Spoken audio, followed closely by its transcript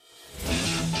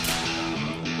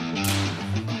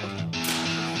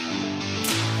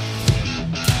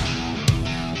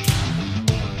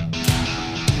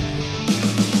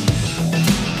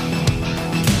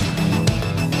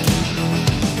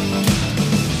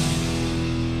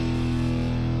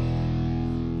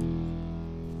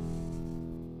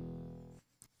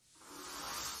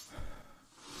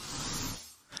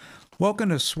Welcome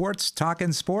to Swartz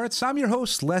Talking Sports. I'm your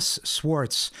host, Les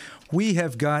Swartz. We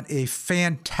have got a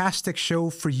fantastic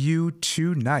show for you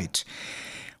tonight.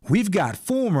 We've got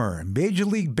former Major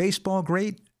League Baseball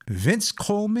great Vince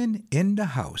Coleman in the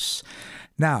house.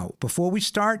 Now, before we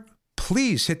start,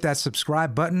 please hit that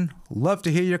subscribe button. Love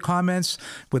to hear your comments.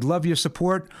 Would love your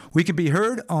support. We can be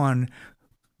heard on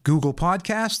Google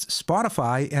Podcasts,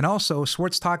 Spotify, and also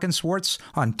Swartz Talking Swartz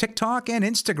on TikTok and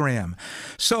Instagram.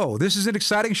 So this is an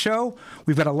exciting show.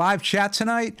 We've got a live chat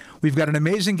tonight. We've got an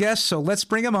amazing guest, so let's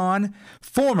bring him on.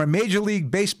 Former Major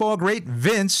League Baseball great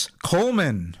Vince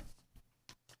Coleman.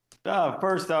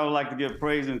 First, I would like to give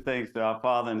praise and thanks to our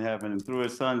Father in heaven and through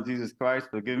his Son, Jesus Christ,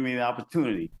 for giving me the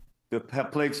opportunity to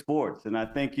play sports. And I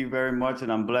thank you very much,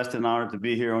 and I'm blessed and honored to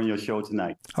be here on your show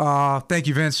tonight. Thank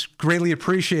you, Vince. Greatly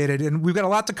appreciated. And we've got a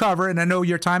lot to cover, and I know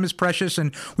your time is precious,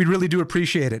 and we really do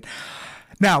appreciate it.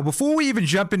 Now, before we even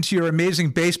jump into your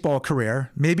amazing baseball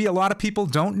career, maybe a lot of people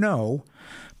don't know,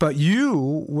 but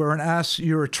you're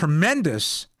a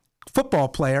tremendous football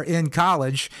player in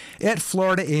college at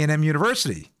Florida A&M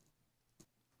University.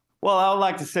 Well, I would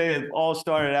like to say it all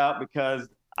started out because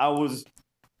I was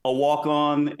a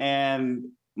walk-on, and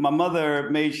my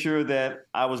mother made sure that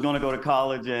I was going to go to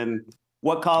college, and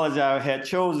what college I had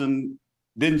chosen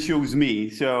didn't choose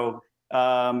me. So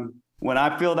when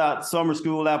I filled out summer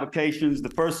school applications,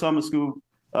 the first summer school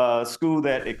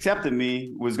that accepted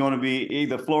me was going to be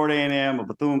either Florida A&M or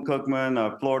Bethune-Cookman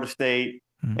or Florida State.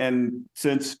 Mm-hmm. And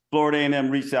since Florida A&M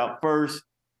reached out first,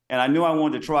 and I knew I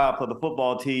wanted to try out for the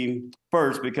football team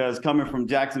first because coming from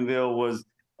Jacksonville was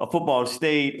a football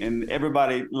state, and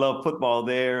everybody loved football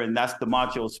there, and that's the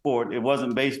macho sport. It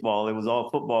wasn't baseball. It was all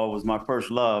football was my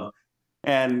first love.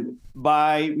 And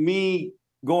by me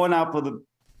going out for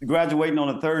graduating on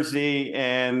a Thursday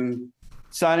and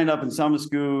signing up in summer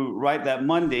school right that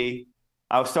Monday,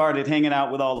 I started hanging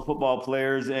out with all the football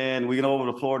players, and we went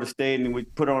over to Florida State, and we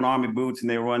put on Army boots, and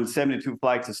they run 72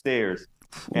 flights of stairs.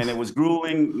 And it was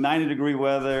grueling, 90-degree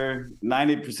weather,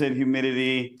 90%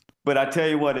 humidity. But I tell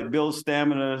you what, it builds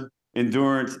stamina,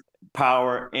 endurance,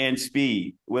 power, and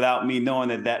speed without me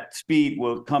knowing that speed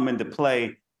will come into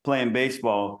play playing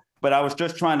baseball. But I was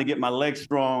just trying to get my legs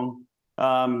strong.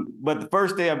 But the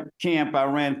first day of camp, I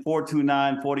ran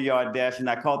 4.29, 40-yard dash, and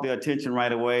I caught their attention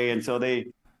right away. And so they,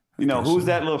 who's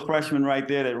that little freshman right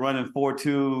there that running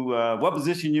 4.2? What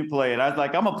position you play? And I was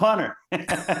like, I'm a punter.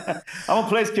 I'm a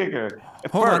place kicker.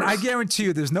 Hold on. I guarantee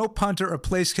you there's no punter or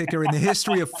place kicker in the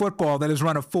history of football that has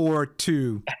run a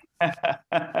 4.2.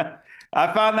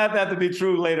 I found that to be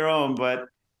true later on, but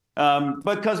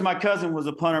because my cousin was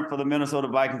a punter for the Minnesota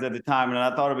Vikings at the time, and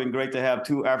I thought it'd been great to have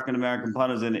two African-American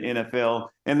punters in the NFL,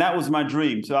 and that was my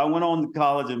dream. So I went on to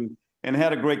college and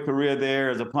had a great career there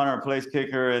as a punter and place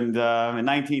kicker. And in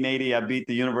 1980, I beat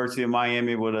the University of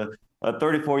Miami with a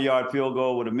 34-yard field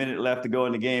goal with a minute left to go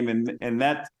in the game. And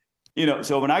that,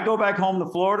 so when I go back home to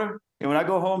Florida and when I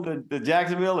go home to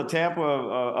Jacksonville or Tampa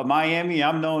or Miami,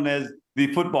 I'm known as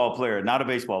the football player, not a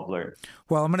baseball player.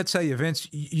 Well, I'm going to tell you, Vince,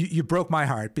 you broke my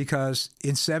heart because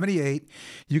in 78,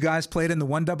 you guys played in the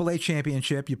 1AA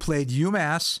championship. You played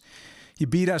UMass. You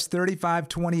beat us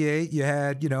 35-28. You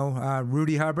had,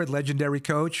 Rudy Hubbard, legendary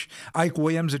coach, Ike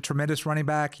Williams, a tremendous running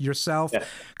back, yourself. Yeah.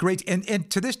 Great. And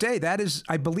to this day, that is,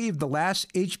 I believe, the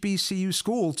last HBCU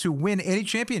school to win any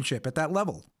championship at that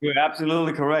level. You're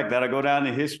absolutely correct. That'll go down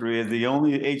in history as the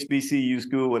only HBCU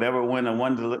school would ever win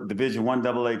a Division I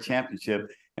AA championship.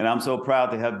 And I'm so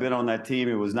proud to have been on that team.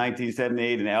 It was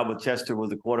 1978, and Albert Chester was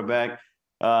the quarterback.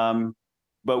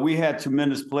 But we had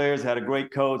tremendous players, had a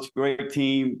great coach, great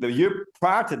team. The year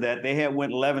prior to that, they had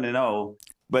went 11-0,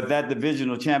 but that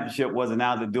divisional championship wasn't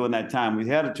out there during that time. We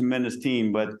had a tremendous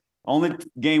team, but only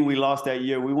game we lost that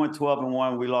year, we went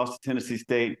 12-1. We lost to Tennessee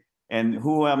State. And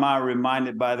who am I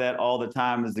reminded by that all the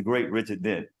time is the great Richard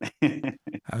Dent. I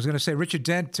was going to say Richard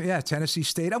Dent, yeah, Tennessee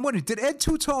State. I'm wondering, did Ed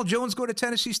Too Tall Jones go to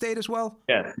Tennessee State as well?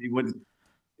 Yes, he would.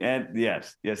 And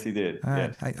yes, he did.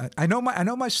 Yes. I know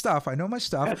my stuff.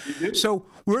 Yes, so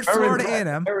we're at Florida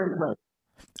A&M.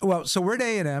 Well, so we're at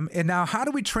A&M, and now how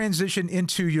do we transition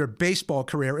into your baseball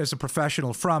career as a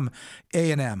professional from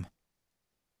A&M?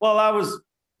 Well, I was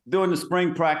doing the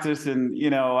spring practice, and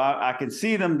I could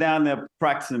see them down there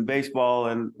practicing baseball.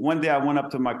 And one day I went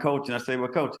up to my coach and I said, "Well,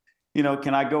 coach,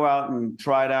 can I go out and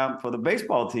try it out for the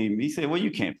baseball team?" He said, "Well, you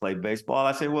can't play baseball."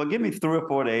 I said, "Well, give me 3 or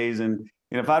 4 days, and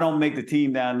if I don't make the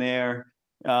team down there,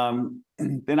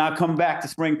 then I'll come back to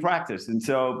spring practice." And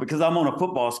so, because I'm on a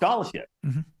football scholarship.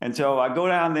 Mm-hmm. And so I go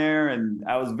down there, and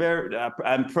I was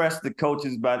I impressed the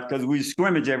coaches because we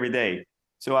scrimmage every day.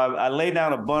 So I laid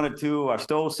down a bunt or two. I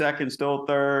stole second, stole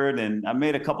third, and I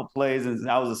made a couple plays, and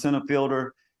I was a center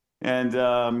fielder. And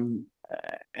through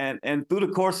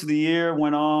the course of the year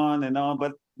went on and on.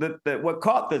 But what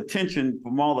caught the attention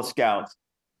from all the scouts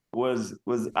was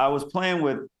I was playing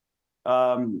with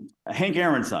Hank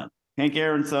Aaron's son. Hank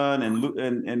Aaron's son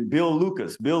and Bill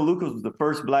Lucas. Bill Lucas was the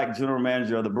first black general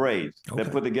manager of the Braves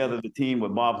that put together the team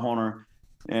with Bob Horner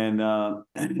and a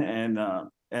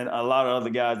lot of other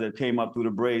guys that came up through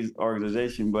the Braves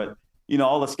organization. But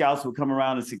all the scouts would come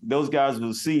around and see those guys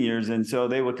were seniors, and so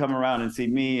they would come around and see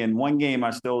me. In one game,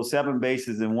 I stole 7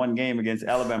 bases in one game against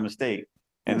Alabama State,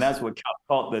 and that's what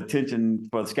caught the attention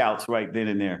for the scouts right then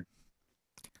and there.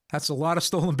 That's a lot of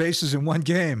stolen bases in one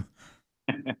game.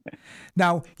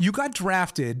 Now, you got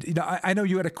drafted. I know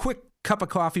you had a quick cup of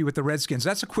coffee with the Redskins.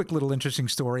 That's a quick little interesting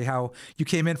story, how you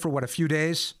came in for, what, a few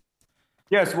days?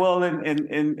 Yes, well,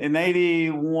 in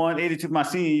 81, 82, my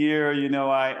senior year,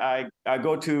 I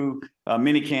go to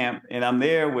mini camp, and I'm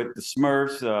there with the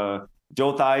Smurfs,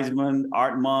 Joe Theismann,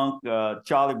 Art Monk,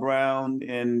 Charlie Brown.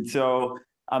 And so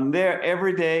I'm there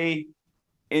every day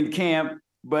in camp.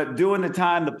 But during the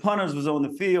time the punters was on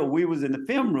the field, we was in the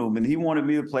film room, and he wanted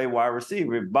me to play wide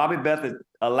receiver. Bobby Beathard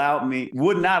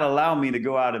would not allow me to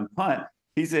go out and punt.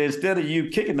 He said, instead of you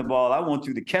kicking the ball, I want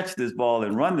you to catch this ball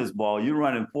and run this ball. You're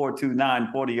running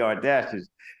 4.29, 40-yard dashes.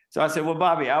 So I said, well,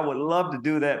 Bobby, I would love to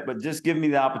do that, but just give me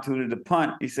the opportunity to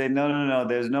punt. He said, no,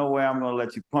 there's no way I'm going to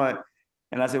let you punt.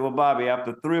 And I said, well, Bobby,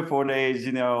 after 3 or 4 days,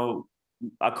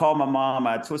 I called my mom,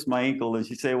 I twist my ankle, and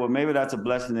she said, well, maybe that's a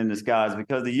blessing in disguise,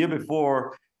 because the year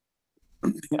before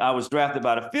I was drafted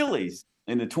by the Phillies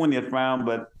in the 20th round,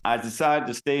 but I decided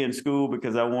to stay in school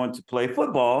because I wanted to play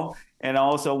football, and I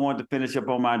also wanted to finish up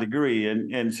on my degree.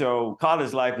 And so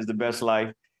college life is the best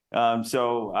life.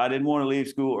 So I didn't want to leave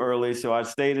school early, so I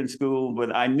stayed in school,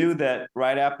 but I knew that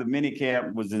right after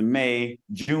minicamp was in May,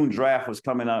 June draft was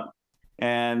coming up.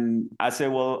 And I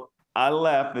said, well, I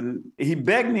left, and he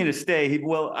begged me to stay.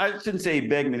 I shouldn't say he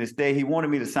begged me to stay. He wanted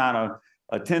me to sign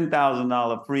a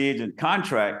 $10,000 free agent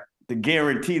contract to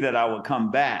guarantee that I would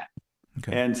come back.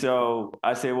 Okay. And so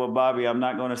I said, well, Bobby, I'm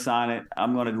not going to sign it.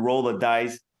 I'm going to roll the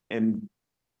dice and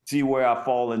see where I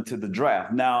fall into the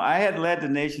draft. Now, I had led the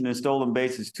nation in stolen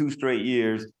bases 2 straight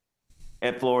years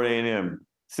at Florida A&M.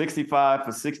 65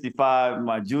 for 65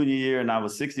 my junior year, and I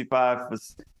was 65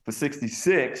 for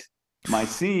 66 my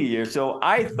senior year. So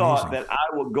I thought that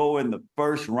I would go in the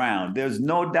first round. There's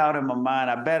no doubt in my mind.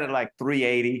 I bet at like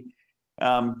 380.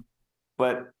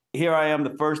 But here I am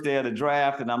the first day of the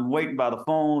draft, and I'm waiting by the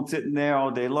phone, sitting there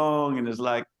all day long, and it's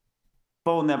like,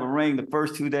 phone never rang the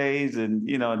first 2 days. And,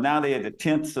 now they had the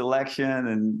 10th selection,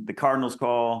 and the Cardinals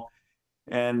call.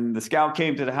 And the scout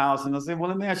came to the house, and I said, well,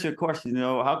 let me ask you a question.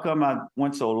 How come I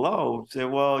went so low? I said,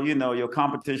 well, your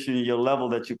competition, your level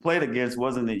that you played against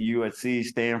wasn't at USC,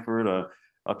 Stanford,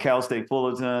 or Cal State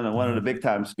Fullerton, or one of the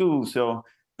big-time schools. So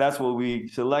that's where we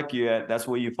select you at. That's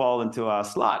where you fall into our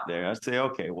slot there. I say,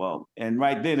 okay, well, and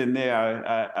right then and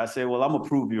there, I say, well, I'm going to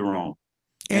prove you wrong.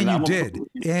 And you did.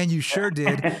 And you sure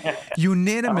did.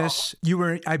 Unanimous. You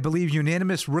were, I believe,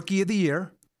 unanimous Rookie of the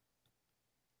Year.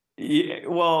 Yeah,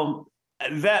 well,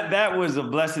 that was a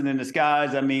blessing in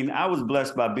disguise. I mean, I was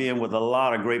blessed by being with a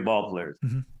lot of great ball players.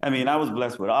 Mm-hmm. I mean, I was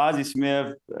blessed with Ozzie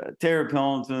Smith, Terry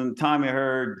Pendleton, Tommy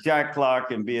Hurd, Jack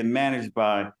Clark, and being managed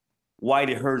by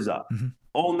Whitey Herzog. Mm-hmm.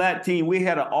 On that team, we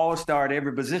had an all-star at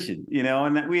every position,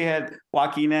 and we had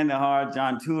Joaquin Andahar,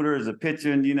 John Tudor as a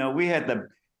pitcher, and, we had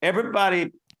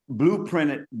everybody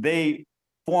blueprinted they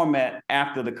format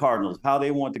after the Cardinals, how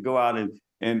they want to go out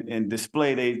and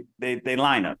display they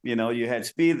lineup. You had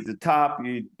speed at the top.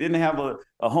 You didn't have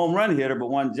a home run hitter, but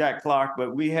one Jack Clark,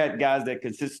 but we had guys that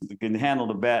consistently can handle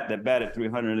the bat, that batted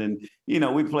 300. And,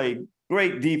 we played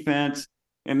great defense.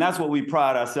 And that's what we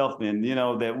pride ourselves in,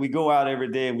 that we go out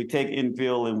every day and we take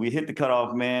infield and we hit the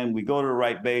cutoff man, we go to the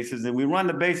right bases, and we run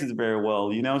the bases very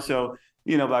well, So,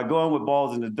 by going with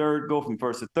balls in the dirt, go from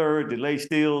first to third, delay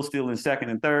steal in second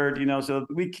and third, so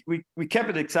we kept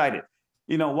it excited.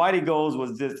 Whitey goals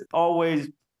was just always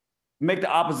make the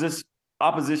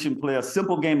opposition play a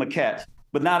simple game of catch,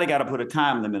 but now they got to put a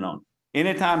time limit on it.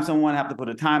 Anytime someone have to put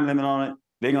a time limit on it,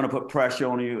 they're going to put pressure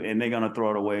on you and they're going to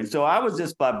throw it away. And so I was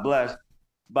just blessed.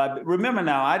 But remember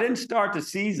now, I didn't start the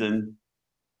season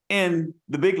in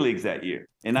the big leagues that year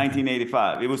in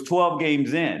 1985. It was 12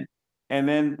 games in. And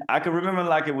then I can remember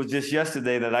like it was just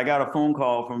yesterday that I got a phone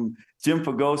call from Jim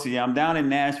Fugosi. I'm down in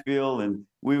Nashville, and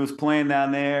we was playing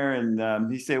down there. And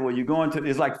he said, well, you're going to –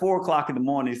 it's like 4 o'clock in the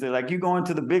morning. He said, like, you going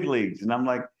to the big leagues? And I'm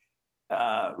like,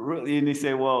 really? And he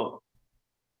said, well,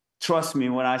 trust me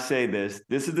when I say this.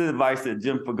 This is the advice that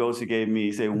Jim Fugosi gave me.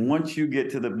 He said, once you get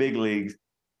to the big leagues,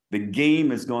 the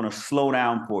game is going to slow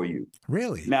down for you.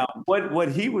 Really? Now,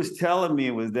 what he was telling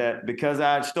me was that because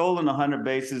I had stolen 100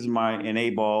 bases in A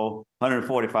ball,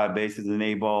 145 bases in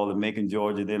A ball in Macon,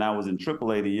 Georgia. Then I was in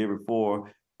AAA the year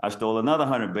before. I stole another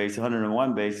 100 bases,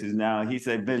 101 bases. Now he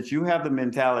said, Vince, you have the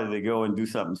mentality to go and do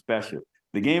something special.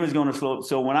 The game is going to slow.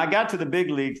 So when I got to the big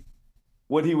leagues,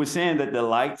 what he was saying that the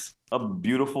lights are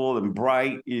beautiful and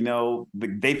bright,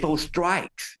 they throw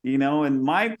strikes, and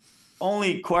my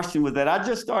only question was that I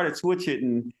just started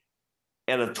switching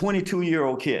at a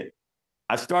 22-year-old kid.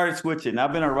 I started switching.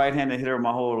 I've been a right-handed hitter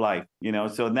my whole life,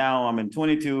 so now I'm in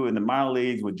 22 in the minor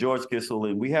leagues with George Kissel,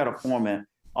 and we had a format.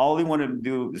 All he wanted to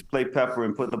do is play pepper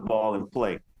and put the ball in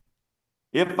play.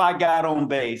 If I got on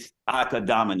base, I could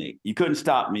dominate. You couldn't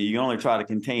stop me. You only try to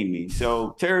contain me.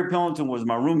 So Terry Pillington was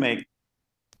my roommate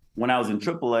when I was in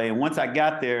AAA. And once I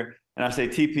got there, and I say,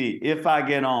 TP, if I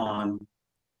get on,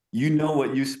 you know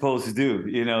what you're supposed to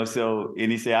do, So,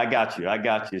 and he said, I got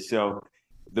you. So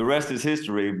the rest is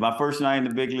history. My first night in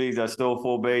the big leagues, I stole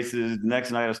 4 bases. The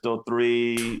next night, I stole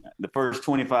 3. The first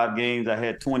 25 games, I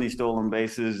had 20 stolen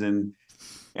bases, and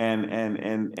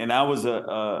I was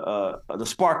the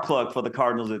spark plug for the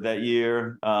Cardinals at that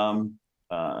year. And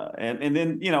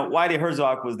then Whitey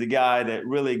Herzog was the guy that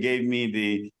really gave me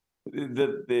the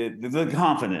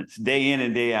confidence day in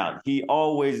and day out. He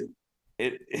always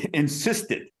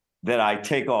insisted that I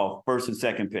take off first and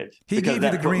second pitch. He gave you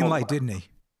the green light, didn't he?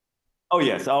 Oh,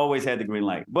 yes. I always had the green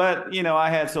light. But, I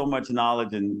had so much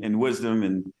knowledge and wisdom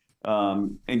and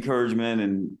encouragement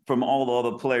and from all the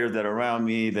other players that are around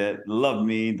me that loved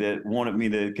me, that wanted me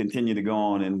to continue to go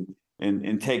on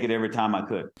and take it every time I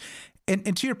could.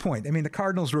 And to your point, I mean, the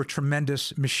Cardinals were a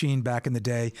tremendous machine back in the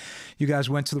day. You guys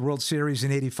went to the World Series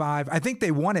in '85. I think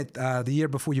they won it the year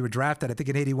before you were drafted. I think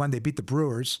in '81 they beat the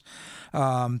Brewers.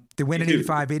 They win in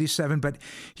 '85, '87, but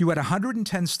you had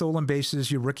 110 stolen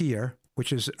bases your rookie year,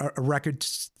 which is a record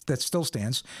that still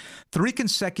stands. 3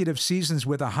 consecutive seasons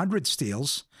with 100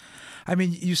 steals. I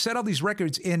mean, you set all these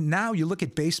records, and now you look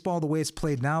at baseball the way it's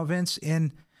played now, Vince,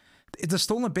 and the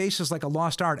stolen base is like a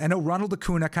lost art. I know Ronald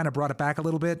Acuna kind of brought it back a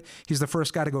little bit. He's the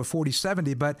first guy to go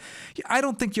 40-70, but I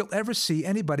don't think you'll ever see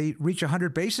anybody reach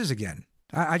 100 bases again.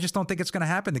 I just don't think it's going to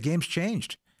happen. The game's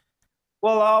changed.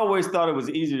 Well, I always thought it was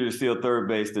easier to steal third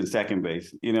base than second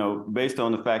base, based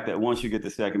on the fact that once you get to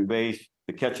second base,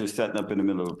 the catcher's setting up in the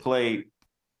middle of the plate.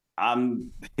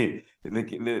 I'm the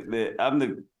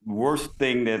worst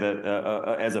thing that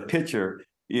as a pitcher,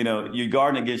 you're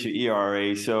guarding against your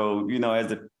ERA. So,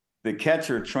 as the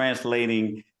catcher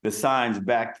translating the signs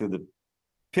back to the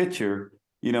pitcher,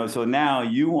 so now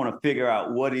you want to figure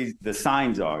out what the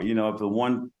signs are. If the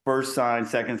one first sign,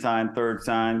 second sign, third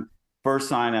sign, first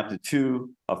sign after 2,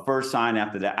 a first sign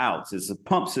after the outs. It's a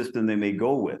pump system they may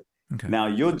go with. Okay. Now,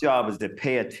 your job is to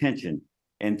pay attention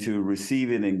and to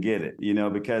receive it and get it,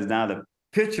 because now the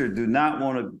pitcher do not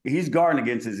want to, he's guarding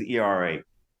against his ERA.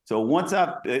 So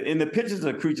and the pitchers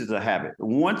are creatures of habit.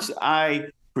 Once I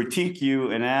critique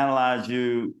you and analyze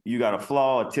you, you got a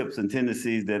flaw, tips and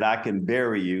tendencies that I can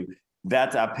bury you.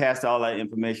 I passed all that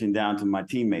information down to my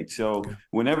teammates. So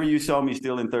whenever you saw me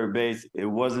stealing third base, it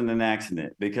wasn't an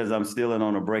accident because I'm stealing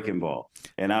on a breaking ball.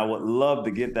 And I would love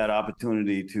to get that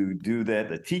opportunity to do that,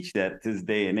 to teach that to this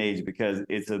day and age, because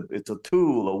it's a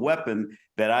tool, a weapon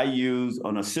that I use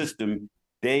on a system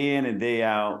day in and day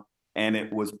out. And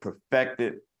it was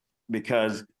perfected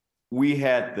because we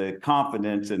had the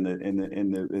confidence and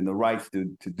the rights to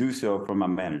do so from my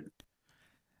manager.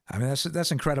 I mean,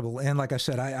 that's incredible. And like I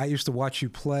said, I used to watch you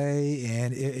play,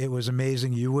 and it was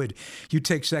amazing. You'd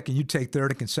take second, you'd take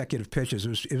third in consecutive pitches.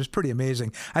 It was pretty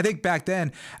amazing. I think back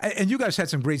then, and you guys had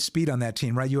some great speed on that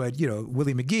team, right? You had,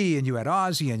 Willie McGee, and you had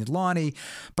Ozzie and Lonnie.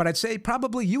 But I'd say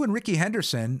probably you and Ricky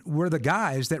Henderson were the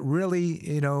guys that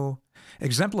really,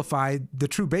 exemplified the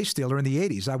true base stealer in the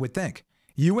 80s, I would think.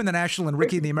 You in the National and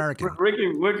Ricky in the American.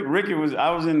 Ricky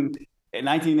I was in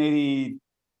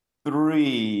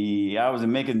 1983. I was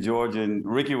in Macon, Georgia, and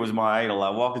Ricky was my idol. I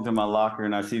walk into my locker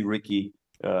and I see Ricky.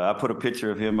 I put a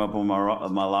picture of him up on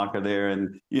my locker there,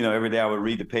 and every day I would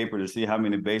read the paper to see how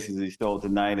many bases he stole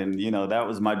tonight, and that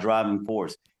was my driving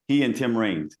force. He and Tim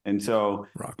Raines, and so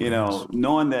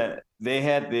knowing that they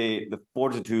had the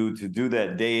fortitude to do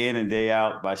that day in and day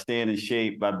out by staying in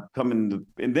shape, by coming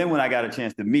and then when I got a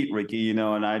chance to meet Ricky,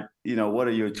 and I, what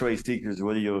are your trade secrets?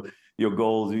 What are your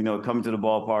goals? Come to the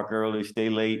ballpark early, stay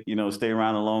late, stay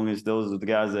around the longest. Those are the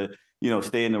guys that,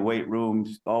 stay in the weight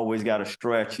rooms, always got to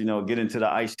stretch, get into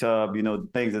the ice tub,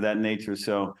 things of that nature.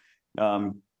 So,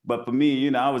 but for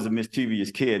me, I was a mischievous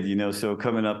kid, so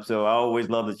coming up, so I always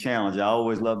loved the challenge. I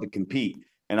always loved to compete.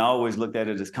 And I always looked at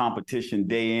it as competition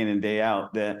day in and day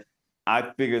out, that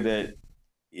I figured that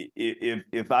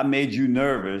if I made you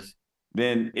nervous,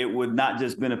 then it would not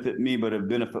just benefit me, but it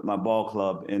benefit my ball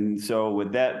club. And so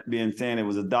with that being said, it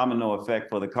was a domino effect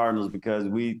for the Cardinals because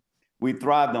we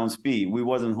thrived on speed. We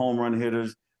wasn't home run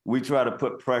hitters. We try to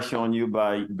put pressure on you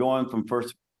by going from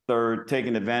first, third,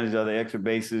 taking advantage of the extra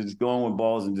bases, going with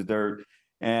balls into dirt.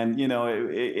 And,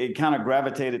 it kind of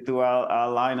gravitated throughout our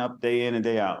lineup day in and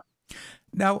day out.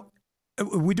 Now,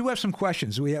 we do have some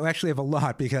questions. We actually have a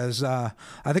lot because I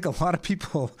think a lot of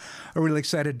people are really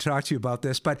excited to talk to you about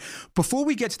this. But before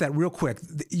we get to that, real quick,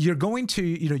 you're going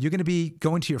to be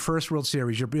going to your first World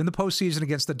Series. You're in the postseason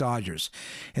against the Dodgers,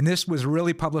 and this was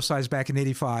really publicized back in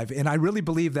 '85. And I really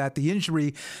believe that the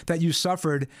injury that you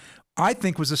suffered, I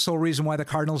think, was the sole reason why the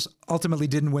Cardinals ultimately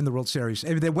didn't win the World Series. I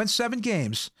mean, they went 7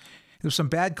 games. There were some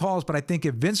bad calls, but I think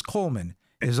if Vince Coleman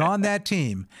is on that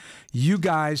team, you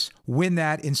guys win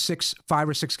that in 5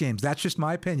 or 6 games. That's just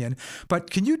my opinion.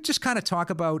 But can you just kind of talk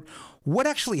about what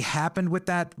actually happened with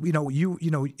that?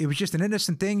 It was just an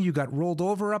innocent thing. You got rolled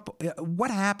over up. What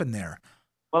happened there?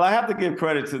 Well, I have to give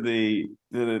credit to the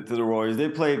Warriors. They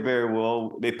played very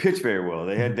well. They pitched very well.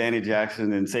 They had Danny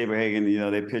Jackson and Saberhagen.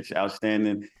 They pitched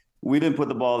outstanding. We didn't put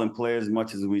the ball in play as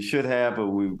much as we should have, but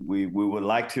we would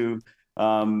like to.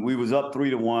 We was up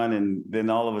 3-1, and then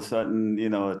all of a sudden,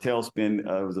 a tailspin.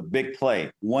 It was a big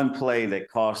play, one play that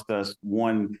cost us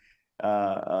one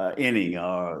inning,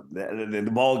 or the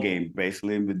ball game,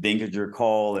 basically. The Dinkinger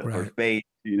call at first base,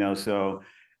 So,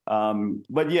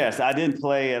 but yes, I didn't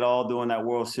play at all during that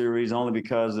World Series, only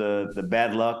because of the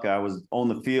bad luck. I was on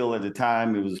the field at the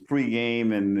time. It was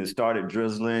pregame, and it started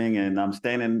drizzling, and I'm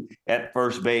standing at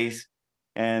first base.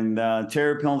 And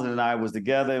Terry Pilton and I was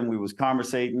together, and we was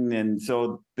conversating. And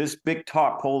so this big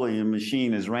tarpaulin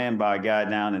machine is ran by a guy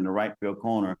down in the right field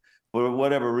corner. For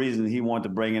whatever reason, he wanted to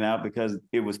bring it out because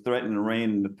it was threatening to rain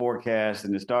in the forecast,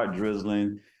 and it started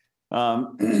drizzling.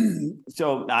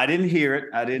 So I didn't hear it.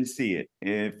 I didn't see it.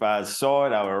 If I saw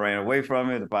it, I would have ran away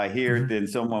from it. If I hear it, then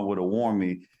someone would have warned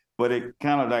me. But it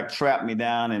kind of like trapped me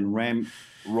down and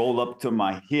rolled up to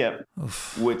my hip,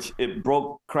 which it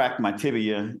cracked my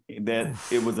tibia. That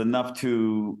it was enough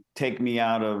to take me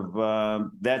out of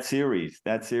that series.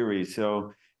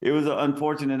 So it was an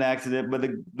unfortunate accident. But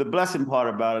the blessing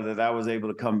part about it is that I was able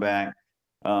to come back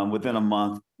within a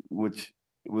month, which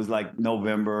was like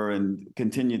November, and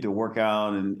continue to work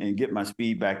out and get my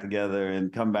speed back together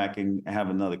and come back and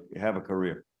have a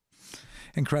career.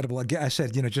 Incredible. Again, I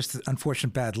said, just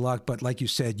unfortunate bad luck, but like you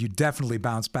said, you definitely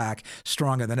bounced back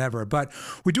stronger than ever. But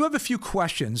we do have a few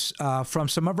questions from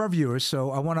some of our viewers,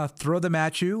 so I want to throw them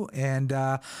at you, and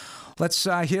let's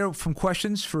hear from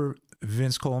questions for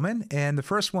Vince Coleman. And the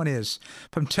first one is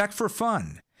from Tech for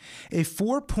Fun. A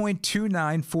 4.29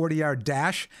 40-yard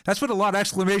dash. That's with a lot of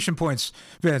exclamation points,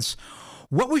 Vince.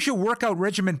 What was your workout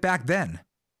regimen back then?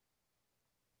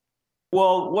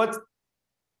 Well,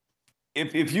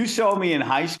 if you saw me in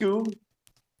high school,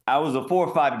 I was a 4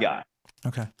 or 5 guy.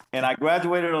 Okay. And I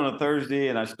graduated on a Thursday,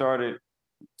 and I started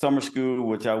summer school,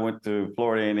 which I went to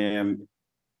Florida A&M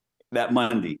that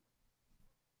Monday.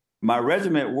 My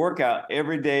regiment workout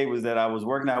every day was that I was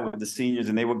working out with the seniors,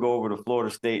 and they would go over to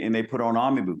Florida State, and they put on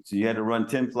Army boots. You had to run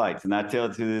 10 flights. And I tell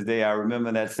to this day, I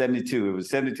remember that 72. It was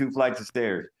 72 flights of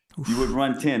stairs. Oof. You would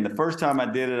run 10. The first time I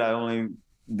did it, I only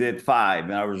did 5,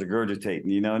 and I was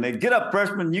regurgitating, and they get up,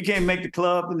 freshman, you can't make the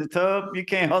club in the tub, you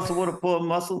can't hustle with a pull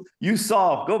muscle, you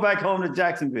soft, go back home to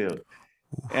Jacksonville.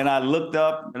 And I looked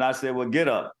up and I said, well, get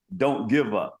up, don't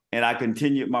give up. And I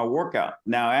continued my workout.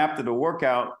 Now, after the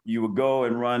workout, you would go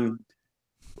and run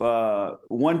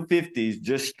 150s,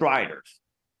 just striders.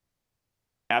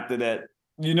 After that,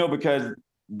 because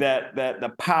that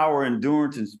the power,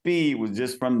 endurance, and speed was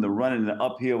just from the running the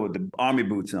uphill with the Army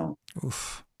boots on.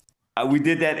 Oof. We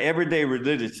did that every day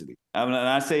religiously. And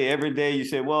I say every day, you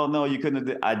say, well, no, you couldn't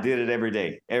have. I did it every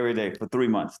day for 3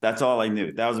 months. That's all I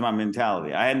knew. That was my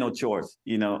mentality. I had no choice.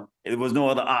 It was no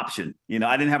other option.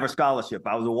 I didn't have a scholarship.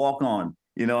 I was a walk-on.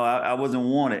 I wasn't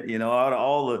wanted. Out of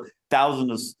all the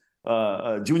thousands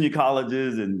of junior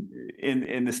colleges and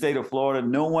in the state of Florida,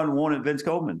 no one wanted Vince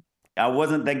Coleman. I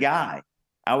wasn't the guy.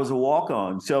 I was a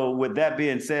walk-on. So with that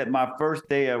being said, my first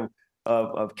day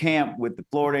of camp with the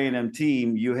Florida A&M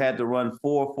team, you had to run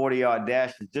 4 40-yard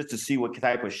dashes just to see what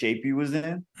type of shape you was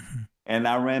in. And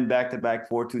I ran back-to-back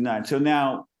 4.29. So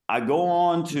now I go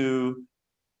on to,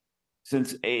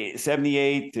 since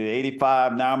 78 to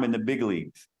 85, now I'm in the big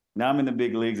leagues.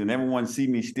 And everyone see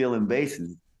me stealing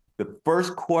bases. The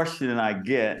first question I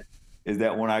get is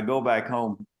that when I go back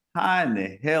home, how in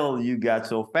the hell you got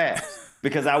so fast?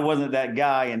 Because I wasn't that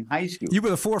guy in high school. You were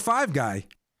the 4 or 5 guy.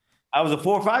 I was a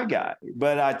 4-5 guy,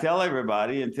 but I tell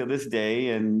everybody until this day,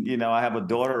 and I have a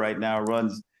daughter right now who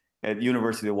runs at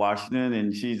University of Washington,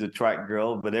 and she's a track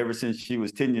girl. But ever since she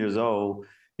was 10 years old,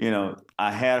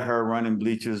 I had her running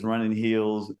bleachers, running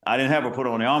heels. I didn't have her put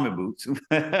on the Army boots,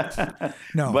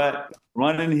 No. but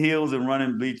running heels and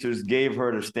running bleachers gave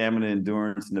her the stamina,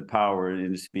 endurance, and the power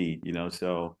and the speed.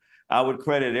 So I would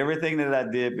credit everything that I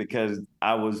did because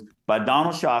I was by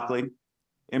Donald Shockley. And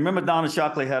remember, Donald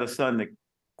Shockley had a son that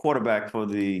quarterback for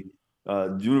the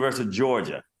University of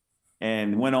Georgia,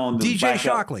 and went on to DJ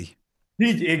Shockley.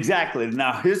 Exactly.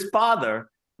 Now his father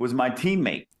was my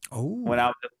teammate when I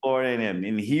was at Florida A&M,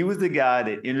 and he was the guy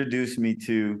that introduced me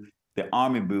to the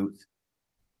Army boots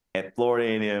at Florida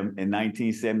A&M in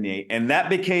 1978, and that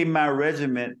became my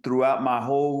regiment throughout my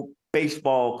whole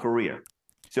baseball career.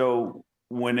 So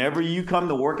whenever you come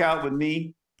to work out with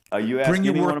me, you ask bring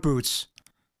your work boots.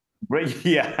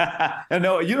 Yeah.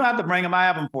 No, you don't have to bring them. I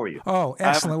have them for you. Oh,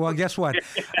 excellent. Well, guess what?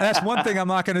 That's one thing I'm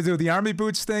not going to do. The Army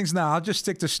boots things, no, I'll just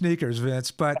stick to sneakers, Vince.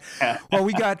 But, well,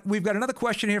 we've got another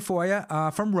question here for you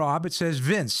from Rob. It says,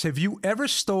 Vince, have you ever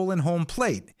stolen home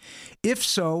plate? If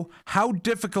so, how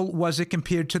difficult was it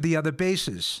compared to the other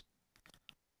bases?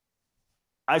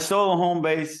 I stole a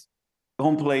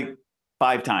home plate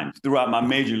 5 times throughout my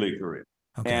major league career.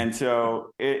 Okay. And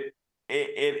so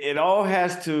it all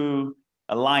has to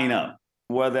line up,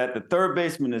 whether the third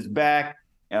baseman is back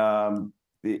and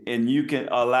you can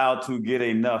allow to get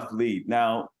enough lead.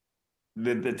 Now,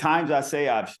 the times I say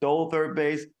I've stole third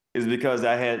base is because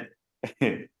I had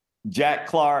Jack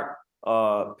Clark,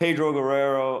 Pedro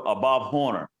Guerrero, Bob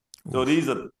Horner. So these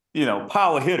are,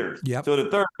 power hitters. Yep. So the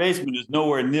third baseman is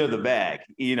nowhere near the bag.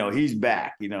 He's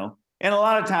back, And a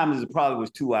lot of times it probably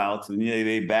was 2 outs and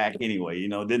they back anyway,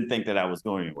 didn't think that I was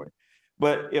going anywhere.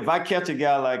 But if I catch a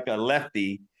guy like a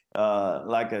lefty,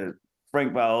 like a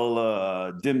Frank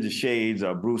Viola, Jim DeShades,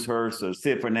 or Bruce Hurst, or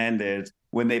Sid Fernandez,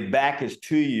 when they back is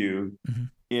to you,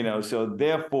 so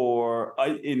therefore,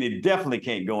 and it definitely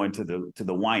can't go into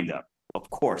the windup. Of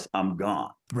course, I'm gone.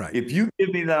 Right. If you give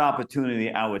me that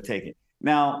opportunity, I would take it.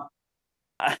 Now,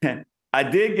 I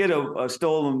did get a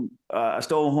stolen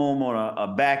home on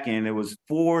a back end. It was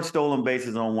 4 stolen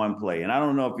bases on one play, and I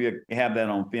don't know if you have that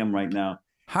on film right now.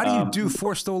 How do you do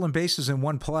 4 stolen bases in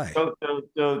one play?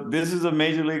 So this is a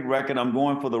major league record. I'm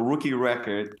going for the rookie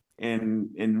record in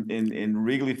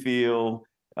Wrigley Field.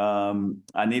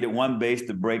 I needed 1 base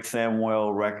to break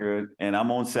Samuel's record, and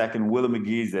I'm on second. Willie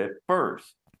McGee's at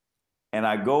first, and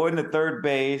I go into third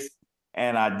base,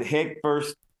 and I hit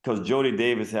first because Jody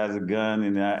Davis has a gun,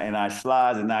 and I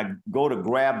slide, and I go to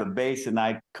grab the base, and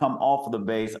I come off of the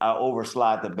base. I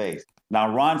overslide the base.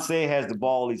 Now, Ron Say has the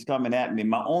ball. He's coming at me.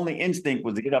 My only instinct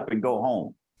was to get up and go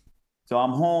home. So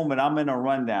I'm home, and I'm in a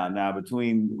rundown now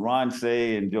between Ron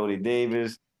Say and Jody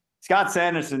Davis. Scott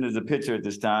Sanderson is a pitcher at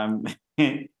this time.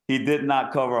 He did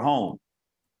not cover home.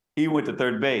 He went to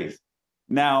third base.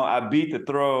 Now, I beat the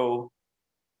throw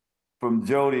from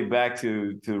Jody back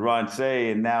to Ron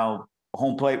Say, and now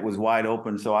home plate was wide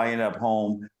open, so I ended up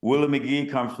home. Willie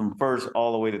McGee comes from first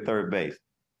all the way to third base.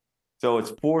 So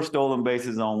it's 4 stolen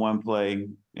bases on one play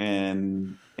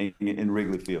in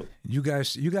Wrigley Field. You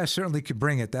guys certainly could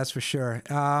bring it. That's for sure.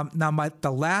 Now,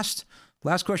 the last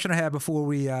question I have before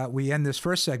we end this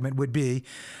first segment would be,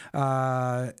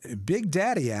 Big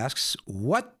Daddy asks,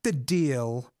 what the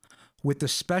deal with the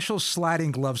special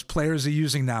sliding gloves players are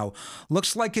using now?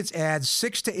 Looks like it adds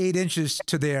 6 to 8 inches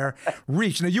to their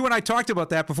reach. Now, you and I talked about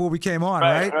that before we came on,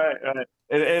 right? Right.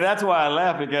 And that's why I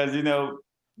laugh because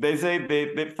they say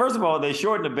they first of all they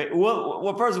shorten the base.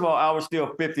 Well, first of all, I was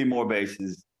still 50 more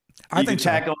bases. I think so.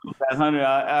 Tack on that 100.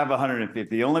 I have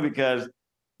 150 only because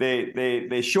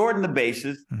they shorten the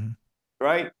bases,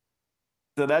 right?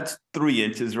 So that's 3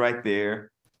 inches right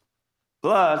there.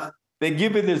 Plus, they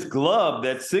give you this glove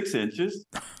that's 6 inches,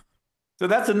 so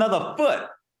that's another foot.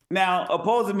 Now,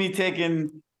 opposed to me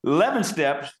taking 11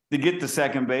 steps to get to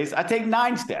second base, I take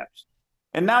 9 steps,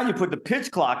 and now you put the pitch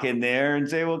clock in there and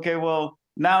say, okay, well.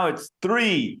 Now it's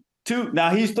 3, 2. Now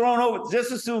he's thrown over.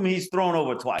 Just assume he's thrown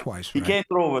over twice. Right. He can't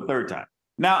throw over a third time.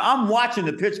 Now I'm watching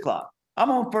the pitch clock.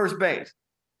 I'm on first base.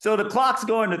 So the clock's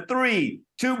going to 3,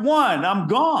 2, 1. I'm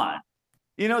gone.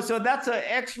 So that's an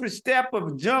extra step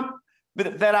of jump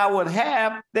that I would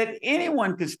have that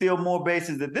anyone could steal more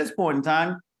bases at this point in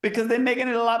time because they're making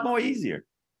it a lot more easier.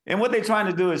 And what they're trying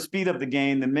to do is speed up the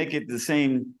game and make it the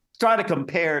same, try to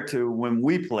compare it to when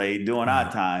we played during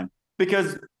our time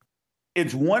because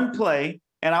it's one play,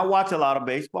 and I watch a lot of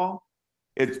baseball.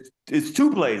 It's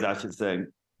 2 plays, I should say,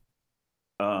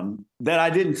 that I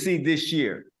didn't see this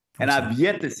year, and I've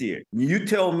yet to see it. You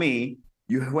tell me,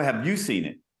 have you seen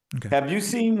it? Okay. Have you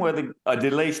seen where a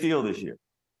delay steal this year?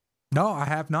 No, I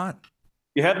have not.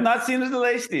 You have not seen a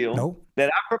delay steal. Nope. That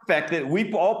I perfected.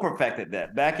 We all perfected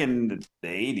that back in the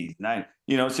 80s,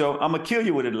 90s. So I'm gonna kill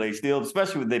you with a delay steal,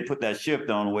 especially when they put that shift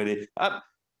on the way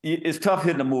it's tough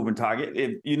hitting a moving target.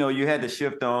 If you had the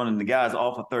shift on and the guy's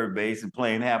off of third base and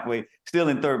playing halfway, still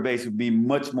in third base would be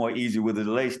much more easier with a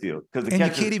delay steal. And you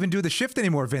can't even do the shift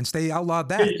anymore, Vince. They outlawed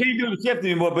that. You can't do the shift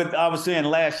anymore, but I was saying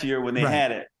last year when they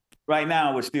had it, right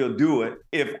now I would still do it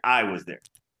if I was there.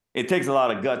 It takes a lot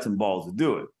of guts and balls to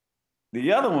do it.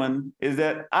 The other one is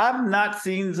that I've not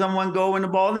seen someone go in the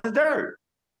ball in the dirt.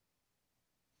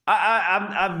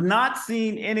 I've not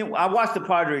seen any. I watched the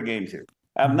Padre games here.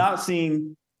 I've not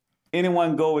seen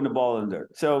anyone go in the ball in the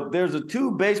dirt. So there's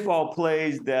two baseball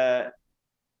plays that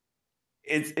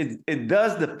it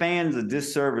does the fans a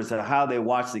disservice of how they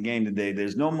watch the game today.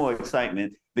 There's no more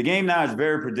excitement. The game now is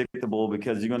very predictable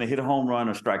because you're going to hit a home run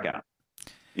or strike out.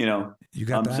 You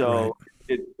got that right.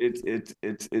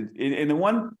 And the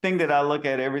one thing that I look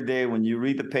at every day when you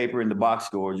read the paper in the box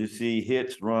scores, you see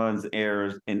hits, runs,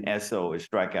 errors, and SO is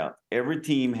strikeout. Every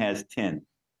team has 10,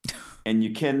 and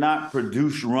you cannot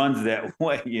produce runs that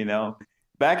way.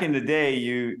 Back in the day,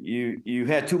 you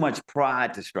had too much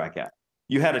pride to strike out.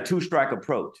 You had a 2-strike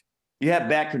approach. You had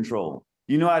bat control.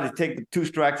 You know how to take the 2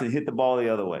 strikes and hit the ball the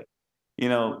other way.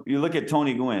 You look at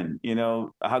Tony Gwynn,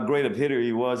 how great of hitter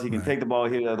he was. He can take the ball,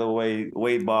 hit the other way.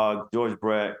 Wade Boggs, George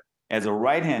Brett. As a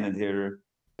right-handed hitter,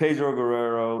 Pedro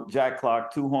Guerrero, Jack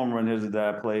Clark, 2 home run hitters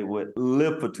that I played with,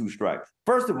 live for 2 strikes.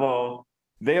 First of all,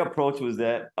 our approach was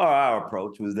that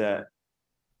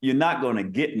you're not going to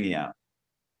get me out.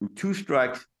 2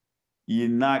 strikes, you're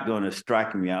not going to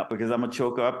strike me out because I'm going to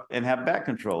choke up and have bat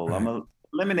control. Right. I'm going to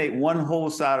eliminate one whole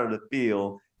side of the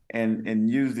field and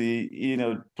use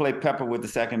play pepper with the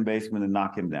second baseman and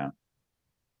knock him down.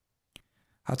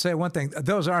 I'll tell you one thing.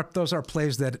 Those are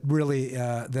plays that really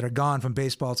that are gone from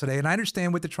baseball today. And I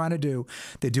understand what they're trying to do.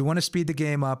 They do want to speed the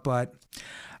game up, but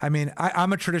I mean,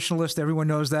 I'm a traditionalist. Everyone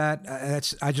knows that.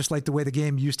 I just like the way the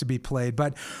game used to be played.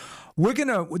 But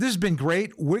this has been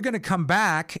great. We're going to come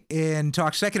back and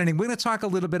talk second inning. We're going to talk a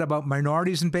little bit about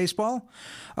minorities in baseball,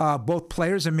 both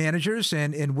players and managers,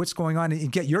 and what's going on,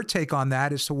 and get your take on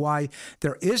that as to why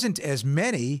there isn't as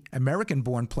many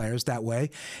American-born players that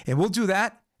way. And we'll do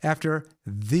that after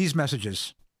these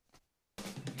messages.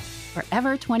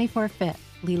 Forever 24 Fit,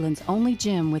 Leland's only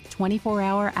gym with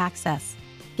 24-hour access.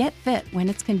 Get fit when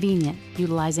it's convenient,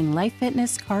 utilizing Life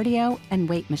Fitness, cardio, and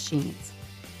weight machines.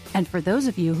 And for those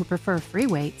of you who prefer free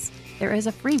weights, there is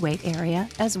a free weight area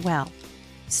as well.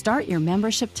 Start your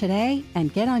membership today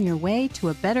and get on your way to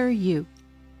a better you.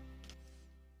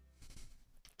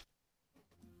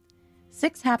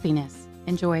 6 Happiness.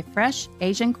 Enjoy fresh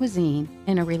Asian cuisine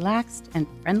in a relaxed and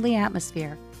friendly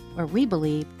atmosphere where we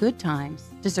believe good times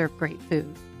deserve great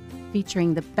food.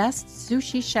 Featuring the best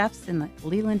sushi chefs in the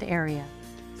Leland area.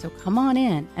 So come on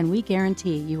in and we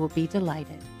guarantee you will be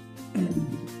delighted.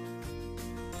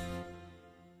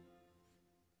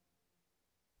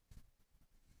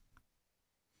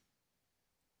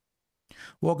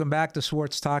 Welcome back to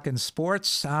Swartz Talking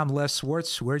Sports. I'm Les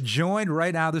Swartz. We're joined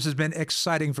right now. This has been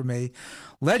exciting for me.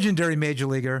 Legendary Major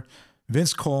Leaguer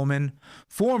Vince Coleman,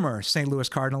 former St. Louis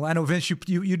Cardinal. I know, Vince,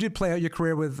 you did play out your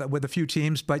career with a few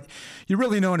teams, but you're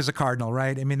really known as a Cardinal,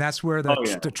 right? I mean, that's where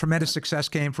the tremendous success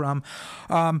came from.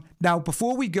 Now,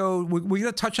 before we go, we're going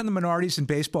to touch on the minorities in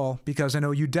baseball, because I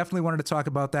know you definitely wanted to talk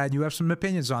about that. You have some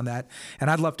opinions on that,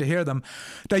 and I'd love to hear them.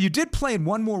 Now, you did play in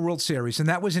one more World Series, and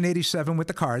that was in '87 with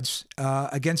the Cards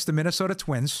against the Minnesota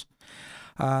Twins.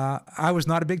 I was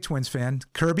not a big Twins fan.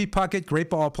 Kirby Puckett, great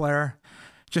ball player.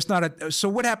 Just not a. So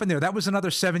what happened there? That was another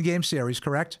 7-game series,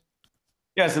 correct?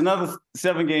 Yes, another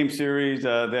 7-game series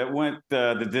that went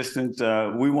the distance.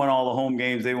 We won all the home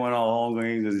games. They won all the home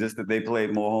games. It's just that they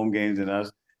played more home games than us.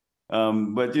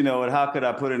 But how could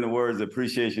I put into words the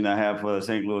appreciation I have for the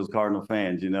St. Louis Cardinal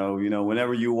fans?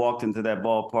 Whenever you walked into that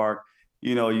ballpark,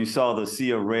 you saw the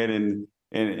sea of red and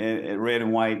red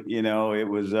and white. It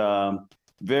was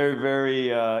very, very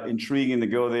intriguing to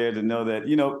go there, to know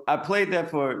that, I played there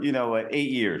for, 8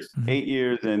 years, mm-hmm. 8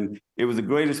 years. And it was the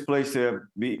greatest place to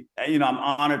be. I'm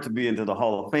honored to be into the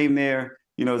Hall of Fame there.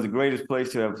 It was the greatest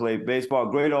place to have played baseball.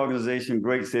 Great organization,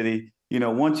 great city.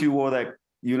 Once you wore that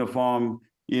uniform,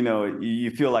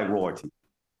 you feel like royalty.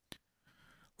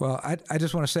 Well, I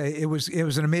just want to say it was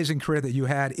an amazing career that you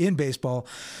had in baseball,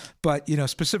 but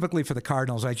specifically for the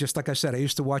Cardinals, like I said, I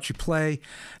used to watch you play.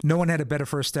 No one had a better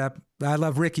first step. I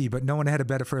love Ricky, but no one had a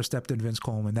better first step than Vince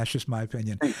Coleman. That's just my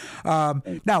opinion.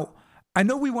 Now, I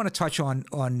know we want to touch on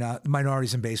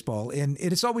minorities in baseball, and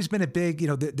it's always been a big,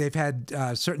 they've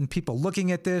had certain people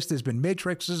looking at this. There's been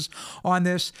matrices on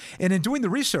this, and in doing the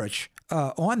research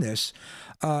on this,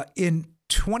 in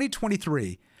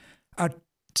 2023,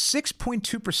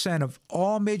 6.2% of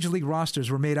all major league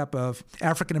rosters were made up of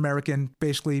African American,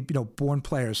 basically, born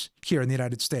players here in the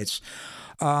United States.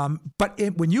 But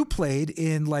when you played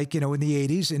in in the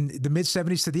 80s, in the mid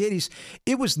 70s to the 80s,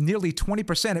 it was nearly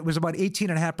 20%. It was about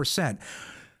 18.5%.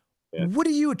 Yeah. What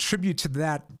do you attribute to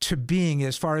that to being,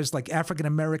 as far as African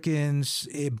Americans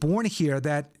born here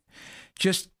that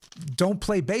just don't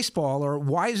play baseball, or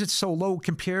why is it so low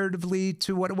comparatively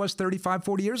to what it was 35,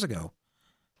 40 years ago?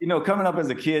 Coming up as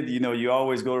a kid, you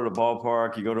always go to the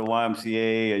ballpark, you go to the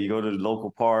YMCA, or you go to the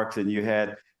local parks, and you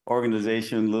had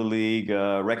organization, Little League,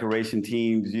 recreation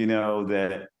teams,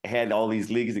 that had all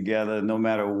these leagues together, no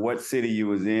matter what city you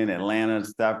was in, Atlanta,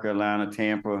 South Carolina,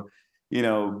 Tampa,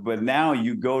 but now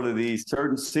you go to these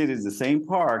certain cities, the same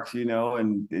parks,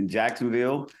 in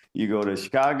Jacksonville, you go to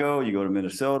Chicago, you go to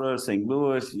Minnesota, St.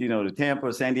 Louis, to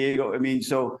Tampa, San Diego.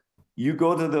 So you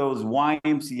go to those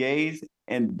YMCAs,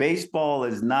 and baseball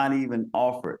is not even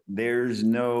offered. There's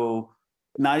not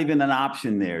even an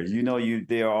option there.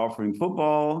 They are offering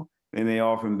football and they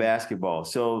are offering basketball.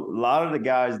 So a lot of the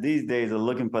guys these days are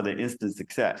looking for the instant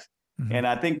success. Mm-hmm. And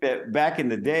I think that back in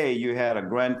the day, you had a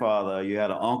grandfather, you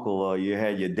had an uncle, or you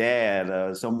had your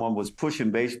dad. Someone was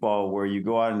pushing baseball where you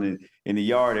go out in the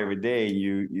yard every day and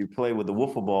you play with the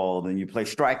wiffle ball, then you play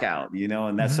strikeout,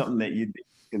 and that's mm-hmm. something that you do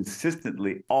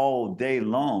consistently all day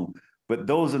long. But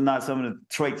those are not some of the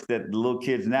traits that the little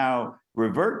kids now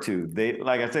revert to. They,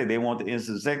 like I say, they want the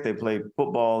instant success. They play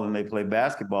football and they play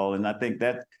basketball. And I think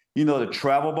that, the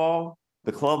travel ball,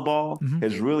 the club ball mm-hmm.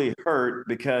 has really hurt,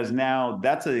 because now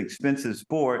that's an expensive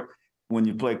sport when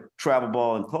you play travel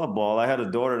ball and club ball. I had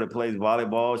a daughter that plays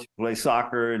volleyball. She plays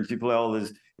soccer, and she play all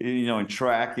this, in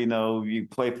track. You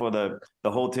play for the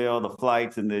hotel, the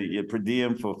flights, and the per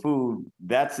diem for food.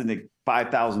 That's in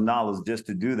 $5,000 just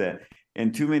to do that.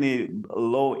 And too many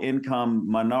low-income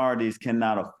minorities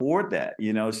cannot afford that,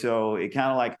 so it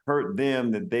kind of hurt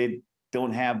them that they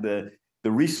don't have the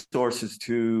resources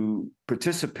to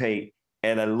participate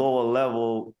at a lower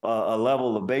level, a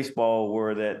level of baseball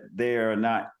where that they are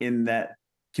not in that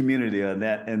community or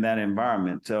in that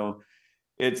environment. So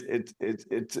it's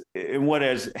and what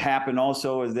has happened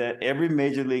also is that every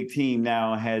major league team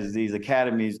now has these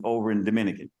academies over in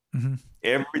Dominican. Mm-hmm.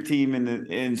 Every team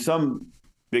in some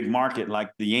big market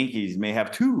like the Yankees may have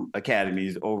 2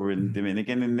 academies over in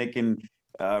Dominican, and they can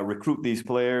recruit these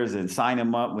players and sign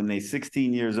them up when they're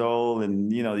 16 years old.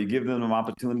 And, you give them an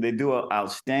opportunity. They do an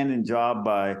outstanding job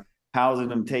by housing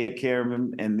them, take care of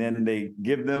them, and then they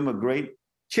give them a great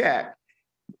check.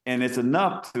 And it's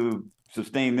enough to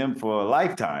sustain them for a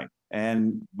lifetime.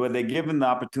 But they give them the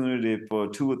opportunity for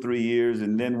 2 or 3 years.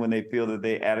 And then when they feel that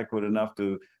they're adequate enough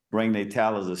to bring their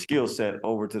talents or skill set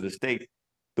over to the States,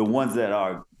 the ones that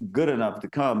are good enough to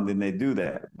come, then they do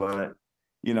that. But,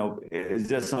 it's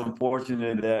just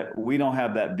unfortunate that we don't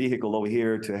have that vehicle over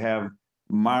here to have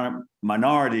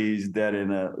minorities that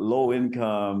in a low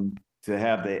income to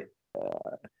have the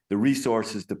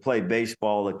resources to play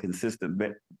baseball a consistent,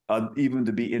 even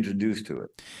to be introduced to it.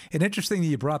 And interesting that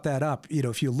you brought that up.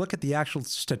 If you look at the actual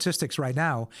statistics right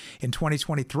now in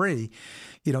 2023,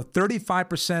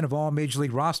 35% of all major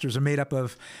league rosters are made up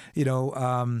of,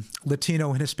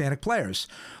 Latino and Hispanic players,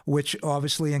 which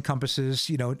obviously encompasses,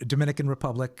 Dominican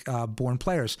Republic born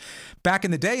players. Back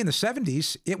in the day in the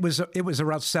 70s, it was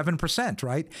around 7%,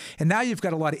 right? And now you've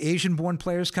got a lot of Asian born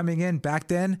players coming in. Back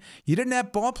then, you didn't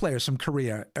have ball players from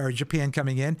Korea or Japan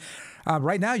coming in.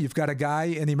 Right now, you've got a guy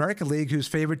in the American League who's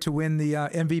favored to win the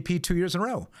MVP 2 years in a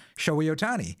row, Shohei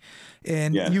Ohtani.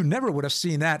 And you never would have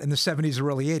seen that in the 70s or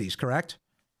early 80s, correct?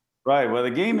 Right. Well, the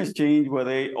game has changed where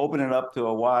they open it up to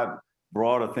a wide,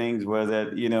 broader things where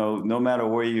that, no matter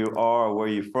where you are or where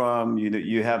you're from,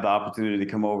 you have the opportunity to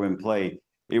come over and play.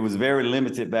 It was very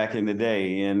limited back in the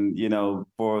day. And,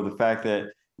 for the fact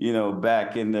that,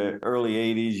 back in the early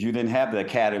 80s, you didn't have the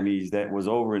academies that was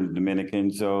over in the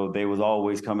Dominican. So they was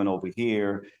always coming over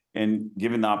here and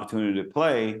given the opportunity to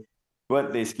play.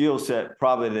 But their skill set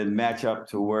probably didn't match up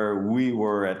to where we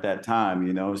were at that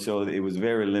time, so it was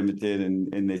very limited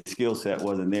and the skill set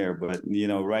wasn't there. But,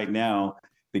 right now,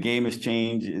 the game has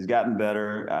changed. It's gotten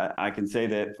better. I can say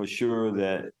that for sure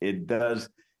that it does,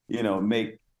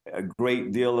 make a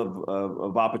great deal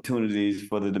of opportunities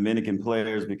for the Dominican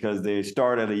players because they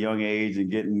start at a young age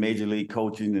and getting major league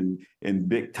coaching and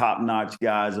big top-notch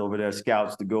guys over there,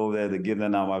 scouts to go over there to give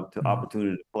them an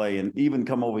opportunity to play and even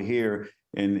come over here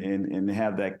and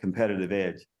have that competitive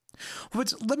edge.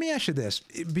 But let me ask you this,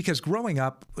 because growing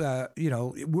up,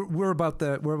 we're about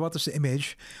the same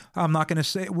age. I'm not going to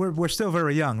say we're still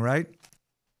very young, right?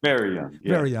 Very young.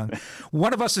 Yeah. Very young.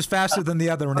 One of us is faster than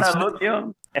the other, and I look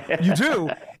young. You do,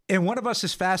 and one of us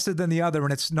is faster than the other,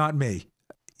 and it's not me.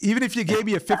 Even if you gave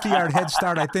me a 50-yard head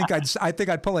start, I think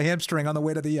I'd pull a hamstring on the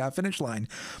way to the finish line.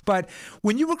 But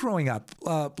when you were growing up,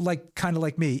 kind of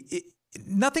like me,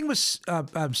 nothing was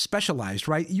specialized,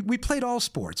 right? We played all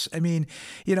sports. I mean,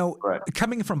 Right.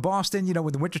 Coming from Boston, in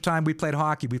the wintertime, we played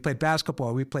hockey, we played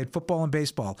basketball, we played football and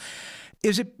baseball.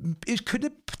 Could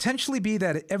it potentially be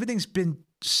that everything's been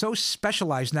so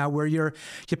specialized now where you're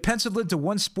penciled into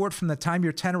one sport from the time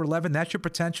you're 10 or 11, that's your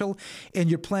potential,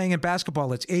 and you're playing in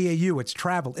basketball, it's AAU, it's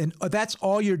travel, and that's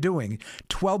all you're doing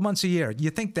 12 months a year. Do you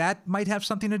think that might have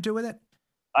something to do with it?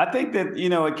 I think that,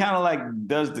 it kind of like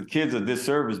does the kids a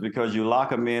disservice because you lock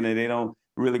them in and they don't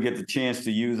really get the chance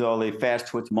to use all their fast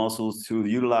twitch muscles to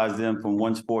utilize them from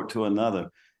one sport to another.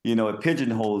 It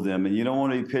pigeonholes them, and you don't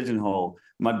want to be pigeonholed.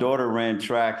 My daughter ran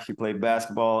track. She played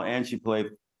basketball and she played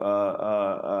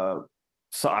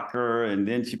soccer, and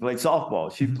then she played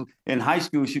softball. In high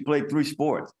school, she played 3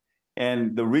 sports.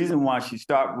 And the reason why she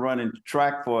stopped running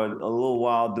track for a little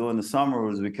while during the summer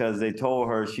was because they told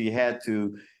her she had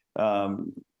to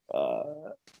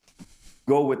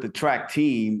go with the track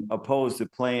team opposed to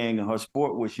playing her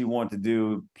sport, which she wanted to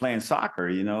do, playing soccer,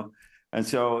 And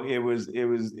so it was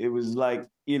like,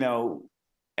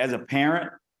 as a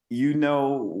parent,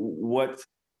 what's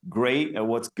great and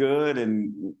what's good.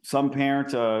 And some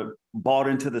parents are bought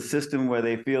into the system where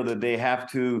they feel that they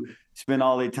have to spend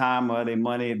all their time or their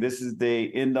money. This is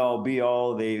the end all be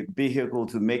all, the vehicle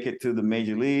to make it to the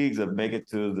major leagues or make it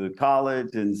to the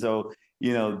college. And so,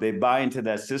 they buy into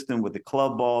that system with the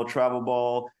club ball, travel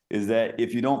ball, is that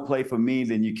if you don't play for me,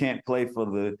 then you can't play for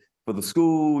the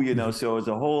school, So it's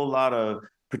a whole lot of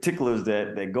particulars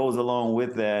that goes along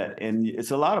with that. And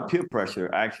it's a lot of peer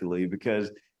pressure, actually,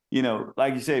 because,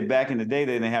 like you say, back in the day,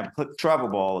 they didn't have travel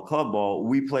ball or club ball.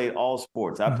 We played all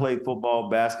sports. I played football,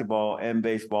 basketball, and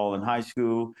baseball in high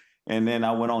school. And then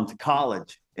I went on to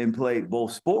college and played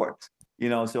both sports,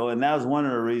 and that was one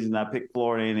of the reasons I picked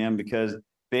Florida A&M, because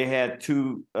they had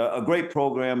a great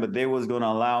program, but they was going to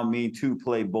allow me to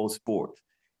play both sports.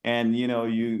 And,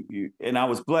 and I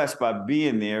was blessed by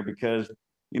being there because,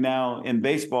 in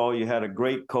baseball, you had a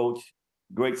great coach,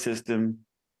 great system.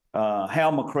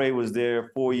 Hal McRae was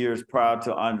there 4 years prior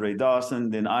to Andre Dawson.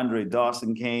 Then Andre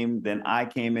Dawson came. Then I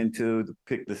came to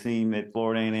pick the team at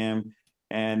Florida A&M.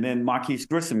 And then Marquise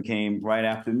Grissom came right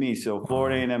after me. So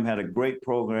Florida A&M had a great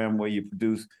program where you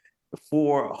produce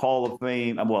 4 Hall of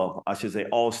Fame, well, I should say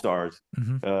All-Stars,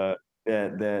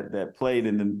 that played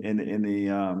in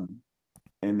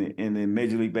the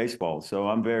Major League Baseball. So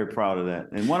I'm very proud of that.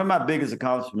 And one of my biggest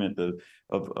accomplishments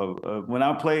of when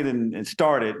I played and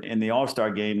started in the All-Star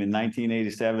game in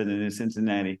 1987 and in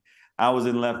Cincinnati, I was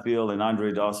in left field and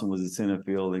Andre Dawson was in center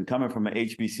field. And coming from an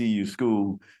HBCU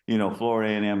school,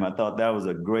 Florida A&M, I thought that was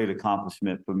a great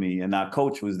accomplishment for me. And our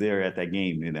coach was there at that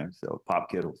game, so Pop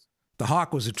Kittles. The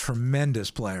Hawk was a tremendous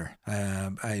player.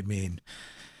 You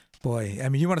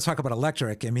want to talk about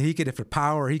electric. He could hit for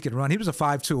power. He could run. He was a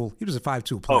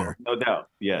 5-tool player. Oh, no doubt.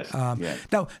 Yes. Yes.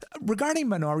 Now, regarding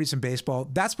minorities in baseball,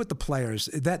 that's what the players,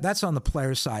 that's on the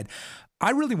players' side.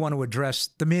 I really want to address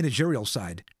the managerial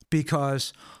side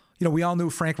because, we all knew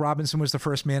Frank Robinson was the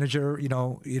first manager,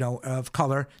 of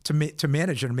color to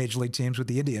manage in major league teams with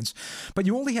the Indians. But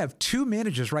you only have 2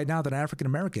 managers right now that are African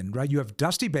American, right? You have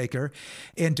Dusty Baker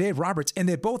and Dave Roberts, and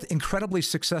they're both incredibly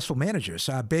successful managers.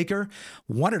 Baker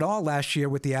won it all last year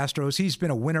with the Astros. He's been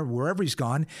a winner wherever he's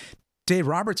gone. Dave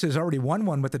Roberts has already won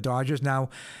one with the Dodgers. Now,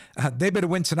 they better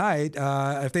win tonight.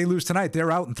 If they lose tonight,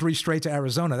 they're out in 3 straight to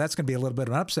Arizona. That's going to be a little bit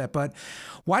of an upset. But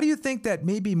why do you think that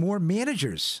maybe more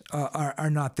managers are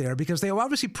not there? Because they have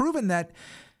obviously proven that,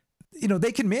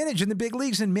 they can manage in the big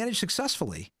leagues and manage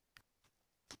successfully.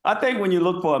 I think when you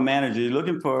look for a manager, you're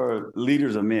looking for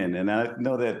leaders of men. And I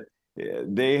know that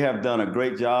they have done a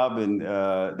great job, and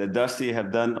that Dusty have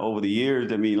done over the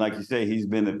years. Like you say, he's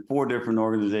been at 4 different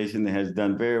organizations that has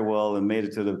done very well and made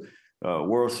it to the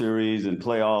World Series and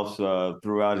playoffs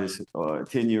throughout his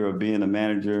tenure of being a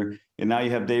manager. And now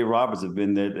you have Dave Roberts have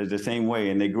been there the same way,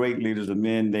 and they're great leaders of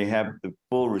men. They have the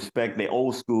full respect. They're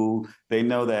old school. They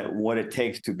know that what it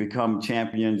takes to become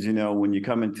champions. When you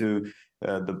come into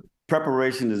the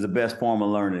preparation is the best form of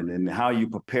learning, and how you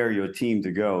prepare your team to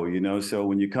go, So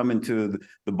when you come into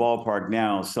the ballpark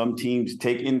now, some teams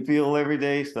take infield every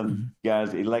day. Some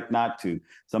guys elect not to.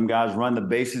 Some guys run the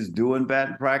bases doing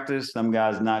batting practice. Some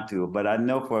guys not to. But I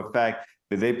know for a fact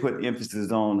that they put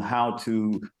emphasis on how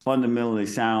to fundamentally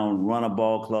sound, run a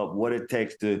ball club, what it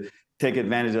takes to take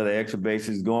advantage of the extra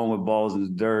bases, going with balls in the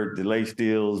dirt, delay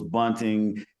steals,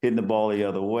 bunting, hitting the ball the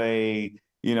other way.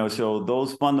 So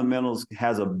those fundamentals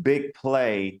has a big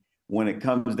play when it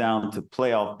comes down to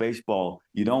playoff baseball.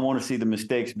 You don't want to see the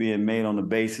mistakes being made on the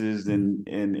bases,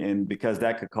 and because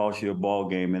that could cost you a ball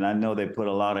game. And I know they put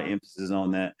a lot of emphasis on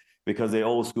that because they're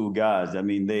old school guys. I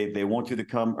mean, they want you to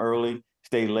come early,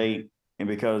 stay late, and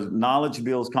because knowledge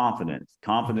builds confidence.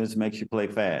 Confidence makes you play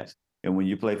fast. And when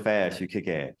you play fast, you kick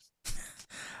ass.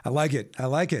 I like it.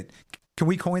 Can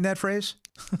we coin that phrase?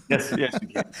 Yes, you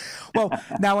can. Well,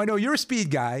 now I know you're a speed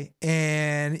guy,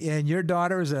 and your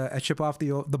daughter is a chip off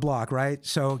the block, right?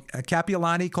 So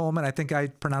Capiolani Coleman, I think I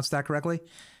pronounced that correctly.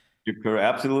 You're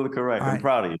absolutely correct. I'm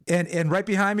proud of you. And right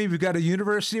behind me, we've got a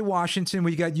University of Washington.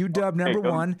 We got UW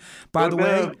 #1. By the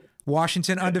way,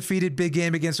 Washington undefeated, big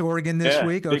game against Oregon this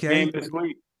week. Okay,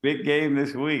 Big game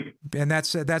this week. And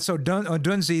that's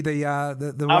Odunze, the I'll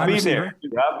wide be receiver.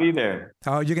 there. I'll be there.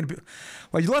 Oh, you're gonna be.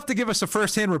 Well, you'll have to give us a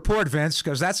first-hand report, Vince,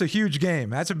 because that's a huge game.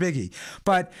 That's a biggie.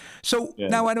 But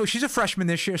now I know she's a freshman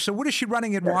this year. So what is she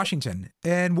running at Washington?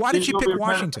 And why did she pick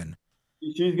Washington?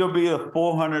 She's going to be the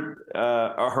 400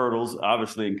 hurdles,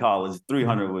 obviously in college.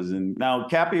 300 was in. Now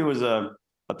Cappy was a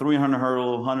 300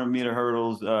 hurdle, 100-meter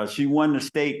hurdles. She won the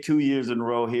state 2 years in a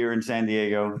row here in San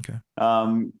Diego. Okay.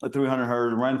 A 300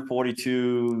 hurdle, ran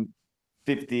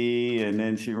 42.50, and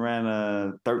then she ran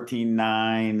a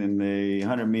 13.9 in the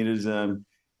 100 meters.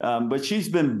 But she's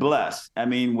been blessed. I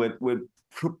mean, with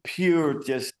pure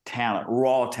just talent,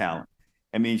 raw talent.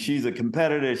 I mean, she's a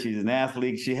competitor. She's an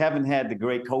athlete. She haven't had the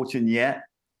great coaching yet.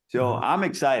 So I'm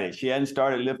excited. She hadn't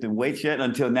started lifting weights yet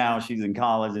until now. She's in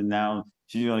college, and now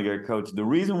she's going to get coached. The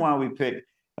reason why we picked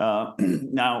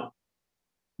now,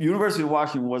 University of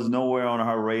Washington was nowhere on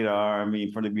her radar. I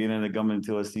mean, from the beginning of coming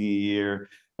into a senior year,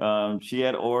 she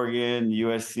had Oregon,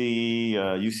 USC,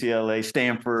 UCLA,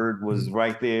 Stanford was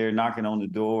right there knocking on the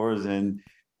doors.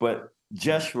 But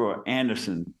Joshua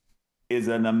Anderson is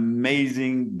an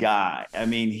amazing guy. I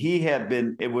mean,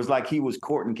 it was like he was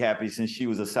courting Cappy since she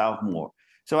was a sophomore.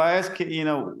 So I asked,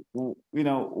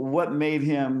 what made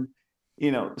him,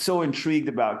 so intrigued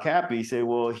about Cappy. He said,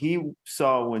 well, he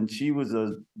saw when she was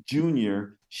a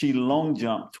junior, she long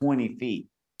jumped 20 feet.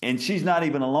 And she's not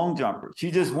even a long jumper.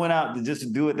 She just went out to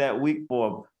do it that week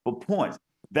for points.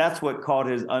 That's what caught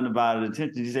his undivided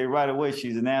attention. He said right away,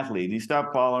 she's an athlete. And he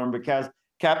started following her because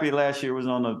Cappy last year was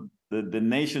on the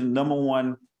nation's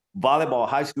 #1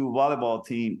 high school volleyball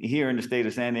team here in the state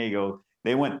of San Diego.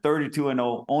 They went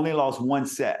 32-0, only lost one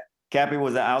set. Cappy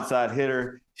was an outside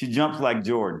hitter. She jumps like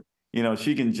Jordan.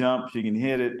 She can jump, she can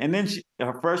hit it. And then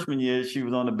her freshman year, she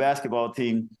was on the basketball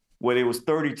team where it was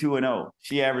 32-0.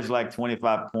 She averaged like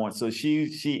 25 points. So she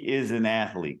is an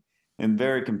athlete and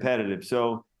very competitive.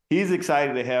 So he's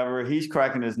excited to have her. He's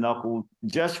cracking his knuckles.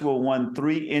 Joshua won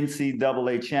 3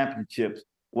 NCAA championships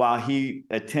while he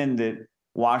attended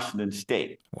Washington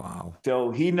State. Wow.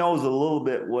 So he knows a little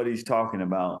bit what he's talking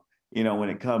about, when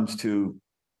it comes to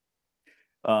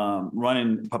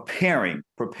preparing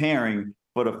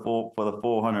for the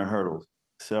 400 hurdles.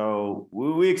 So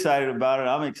we're excited about it.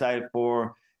 I'm excited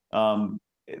for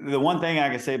the one thing I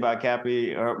can say about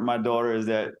Cappy, my daughter, is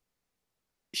that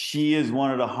she is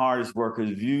one of the hardest workers.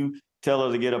 If you tell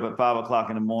her to get up at 5 o'clock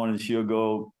in the morning,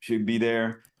 she'll be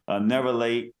there. Never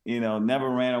late, never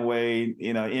ran away,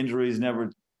 injuries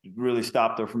never really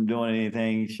stopped her from doing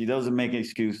anything. She doesn't make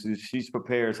excuses. She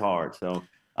prepares hard. So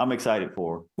I'm excited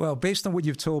for her. Well, based on what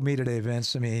you've told me today,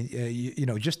 Vince, I mean,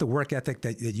 just the work ethic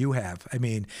that you have. I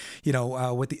mean,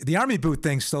 with the Army boot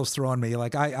thing still's throwing me.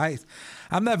 Like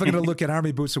I'm never going to look at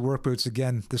Army boots or work boots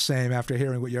again the same after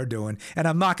hearing what you're doing. And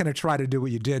I'm not going to try to do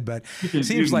what you did, but it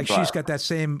seems like she's got that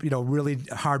same, really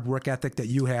hard work ethic that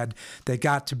you had that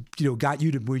got you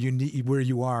to where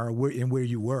you are and where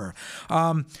you were.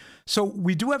 So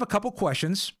we do have a couple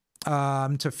questions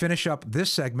to finish up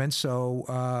this segment.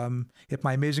 So if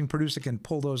my amazing producer can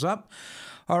pull those up.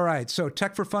 All right. So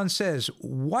Tech for Fun says,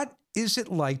 what is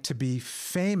it like to be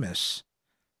famous?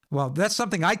 Well, that's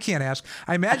something I can't ask.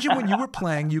 I imagine when you were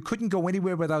playing, you couldn't go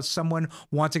anywhere without someone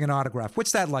wanting an autograph.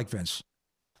 What's that like, Vince?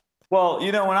 Well,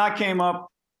 when I came up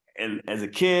as a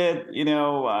kid,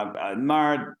 I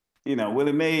admired,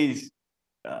 Willie Mays,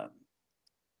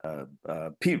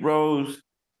 Pete Rose,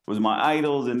 was my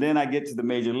idols. And then I get to the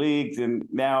major leagues, and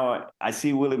now I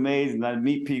see Willie Mays and I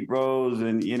meet Pete Rose,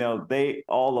 and, they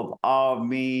all of awe of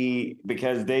me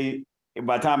because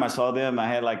by the time I saw them, I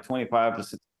had like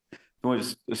 25%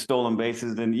 stolen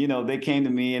bases. And, they came to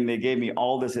me and they gave me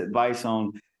all this advice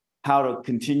on how to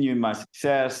continue my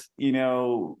success,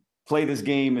 play this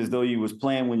game as though you was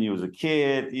playing when you was a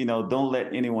kid, don't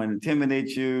let anyone intimidate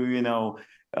you,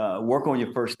 work on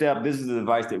your first step. This is the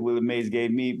advice that Willie Mays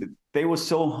gave me. But they were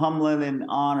so humbling and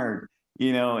honored,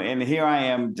 and here I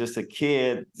am, just a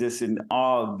kid, just in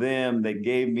awe of them. That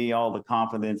gave me all the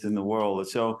confidence in the world. And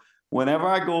so whenever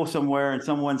I go somewhere and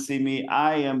someone see me,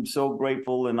 I am so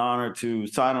grateful and honored to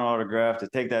sign an autograph, to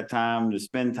take that time, to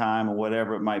spend time, or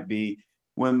whatever it might be.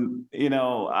 When,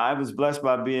 I was blessed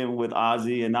by being with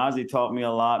Ozzie, and Ozzie taught me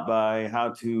a lot by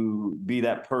how to be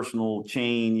that personal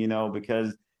chain,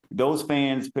 because those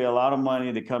fans pay a lot of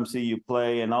money to come see you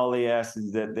play, and all they ask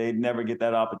is that they never get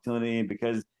that opportunity,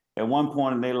 because at one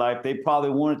point in their life, they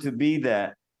probably wanted to be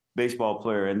that baseball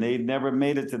player and they never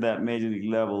made it to that major league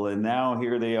level. And now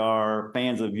here they are,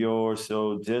 fans of yours.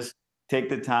 So just take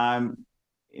the time,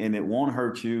 and it won't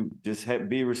hurt you. Just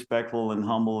be respectful and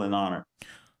humble and honored.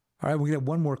 All right, we got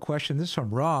one more question. This is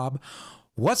from Rob.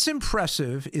 What's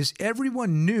impressive is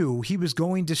everyone knew he was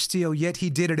going to steal, yet he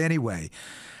did it anyway.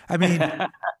 I mean,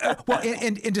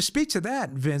 and to speak to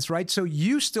that, Vince, right? So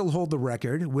you still hold the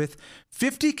record with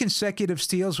 50 consecutive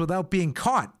steals without being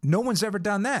caught. No one's ever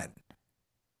done that.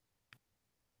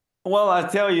 Well, I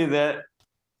tell you that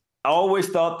I always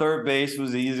thought third base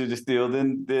was easier to steal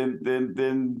than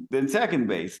second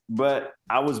base. But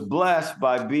I was blessed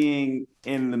by being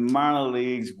in the minor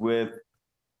leagues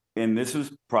and this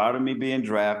was prior to me being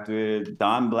drafted,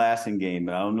 Don Blasingame.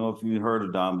 I don't know if you heard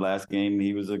of Don Blasingame.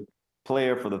 He was a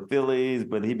player for the Phillies,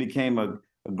 but he became a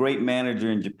great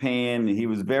manager in Japan. And he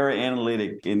was very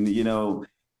analytic. And,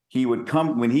 he would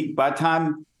come by the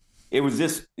time it was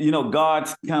just,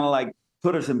 God's kind of like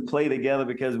put us in play together,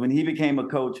 because when he became a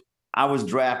coach, I was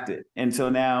drafted. And so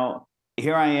now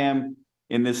here I am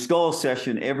in this skull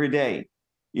session every day,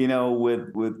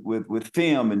 with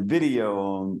film and video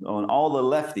on all the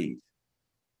lefties.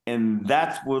 And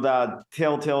that's without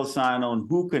telltale sign on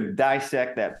who could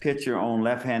dissect that pitcher on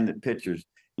left-handed pitchers.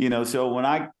 So when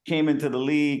I came into the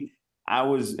league, I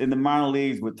was in the minor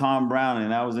leagues with Tom Brown,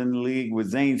 and I was in the league with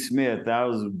Zane Smith. I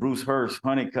was Bruce Hurst,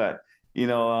 Honeycutt,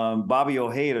 Bobby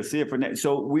Ojeda, Sid Fernandez.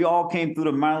 So we all came through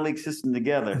the minor league system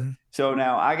together. Mm-hmm. So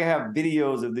now I can have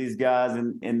videos of these guys,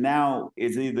 and now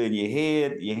it's either in your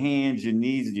head, your hands, your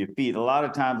knees, and your feet. A lot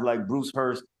of times, like Bruce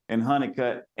Hurst and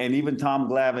Honeycutt, and even Tom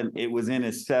Glavine, it was in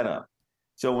his setup.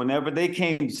 So whenever they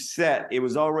came set, it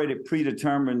was already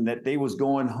predetermined that they was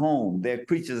going home. They're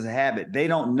creatures of habit. They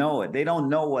don't know it. They don't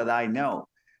know what I know.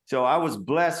 So I was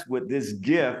blessed with this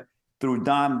gift through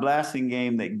Don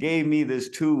Blasingame that gave me this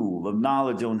tool of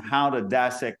knowledge on how to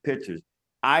dissect pitchers.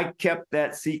 I kept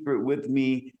that secret with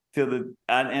me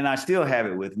and I still have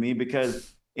it with me,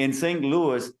 because in St.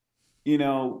 Louis,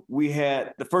 we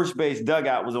had the first base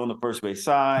dugout was on the first base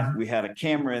side. We had a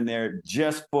camera in there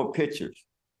just for pitchers.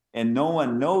 And no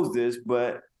one knows this,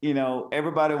 but,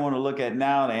 everybody want to look at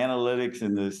now the analytics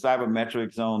and the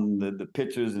cybermetrics on the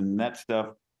pitchers and that stuff.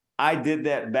 I did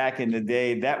that back in the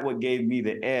day. That what gave me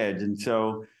the edge. And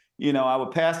so, I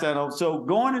would pass that on. So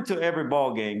going into every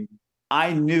ball game,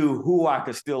 I knew who I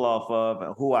could steal off of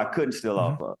and who I couldn't steal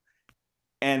off of.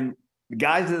 And the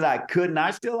guys that I could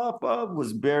not steal off of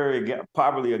was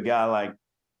probably a guy like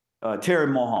Terry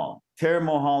Mulholland. Terry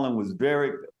Mulholland was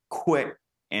very quick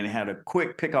and had a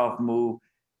quick pickoff move.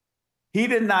 He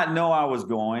did not know I was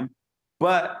going,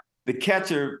 but the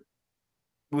catcher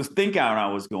was thinking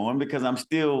I was going, because I'm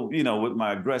still, with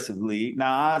my aggressive lead.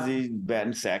 Now Ozzie's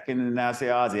batting second, and I say,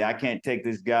 Ozzie, I can't take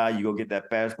this guy. You go get that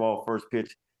fastball first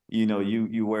pitch.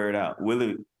 You wear it out.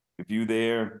 Willie, if you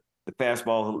there, the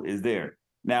fastball is there.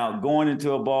 Now, going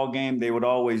into a ball game, they would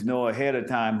always know ahead of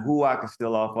time who I could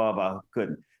steal off of, I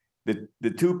couldn't.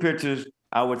 The two pitchers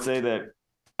I would say that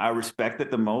I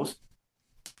respected the most,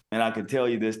 and I can tell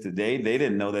you this today, they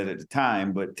didn't know that at the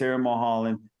time, but Terry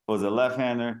Mulholland was a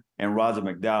left-hander, and Roger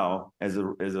McDowell as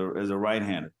a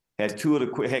right-hander. Had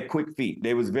quick feet.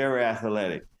 They was very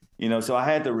athletic. So I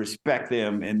had to respect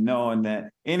them, and knowing that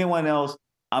anyone else,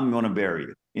 I'm going to bury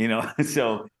you.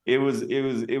 So it was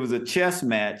a chess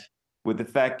match, with the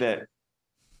fact that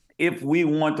if we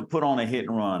want to put on a hit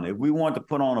and run, if we want to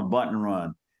put on a bunt and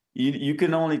run, you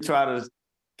can only try to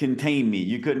contain me.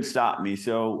 You couldn't stop me.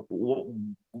 So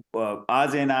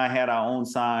Ozzie and I had our own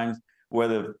signs,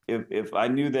 whether if I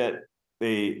knew that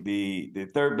the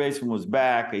third baseman was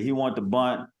back and he wanted to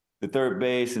bunt, the third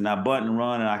base and I bunt and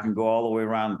run and I can go all the way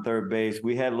around the third base.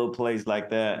 We had little plays like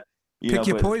that. Pick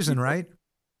your poison, right?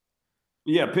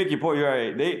 Yeah, pick your poison.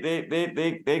 Right.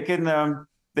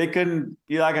 They couldn't,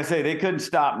 like I say, they couldn't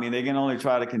stop me. They can only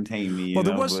try to contain me. Well,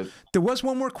 there was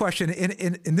one more question,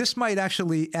 and this might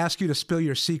actually ask you to spill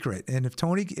your secret. And if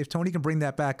Tony can bring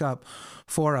that back up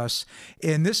for us,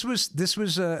 and this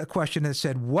was a question that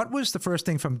said, what was the first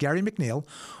thing from Gary McNeil?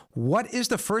 What is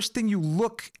the first thing you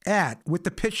look at with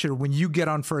the pitcher when you get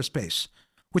on first base?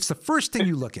 What's the first thing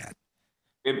you look at?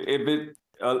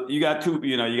 You got two,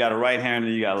 you got a right hander,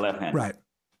 you got a left hander. Right.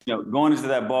 Going into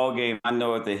that ball game, I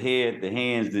know at the head, the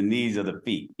hands, the knees, or the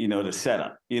feet, the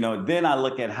setup. Then I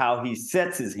look at how he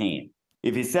sets his hand.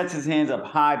 If he sets his hands up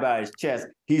high by his chest,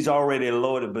 he's already in a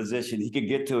loaded position. He could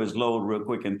get to his load real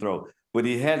quick and throw. But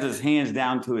he has his hands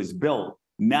down to his belt.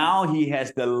 Now he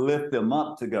has to lift them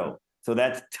up to go. So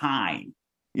that's time.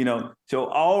 So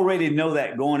I already know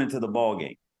that going into the ball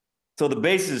game. So the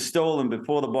base is stolen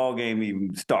before the ball game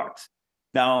even starts.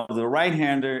 Now, the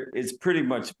right-hander is pretty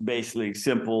much basically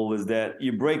simple, is that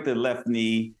you break the left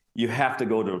knee, you have to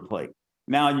go to the plate.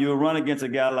 Now, you run against a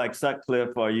guy like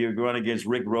Sutcliffe or you run against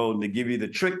Rick Rhoden to give you the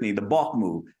trick knee, the balk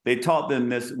move. They taught them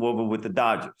this over with the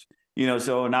Dodgers.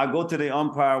 And I go to the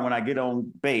umpire when I get on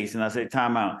base and I say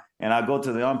timeout. And I go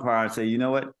to the umpire and say, you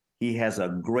know what? He has a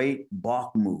great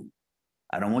balk move.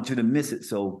 I don't want you to miss it,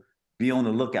 so be on the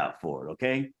lookout for it,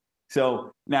 okay?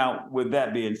 So now, with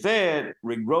that being said,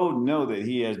 Rick Rhoden know that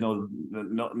he has no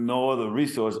other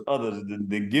resource other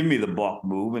than give me the balk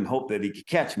move and hope that he can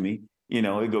catch me.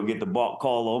 He'll go get the balk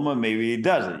call on him, maybe he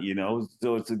doesn't.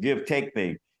 So it's a give-take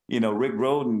thing. Rick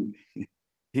Rhoden,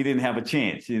 he didn't have a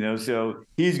chance. So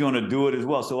he's going to do it as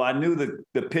well. So I knew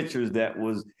the pitchers that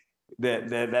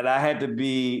I had to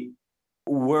be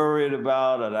worried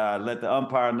about, or that I let the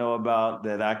umpire know about,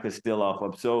 that I could steal off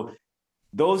of. So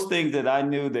those things that I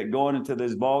knew that going into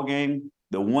this ball game,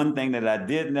 the one thing that I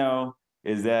did know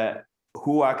is that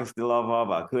who I could steal off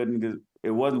of, I couldn't, because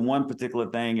it wasn't one particular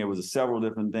thing. It was several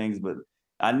different things, but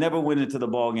I never went into the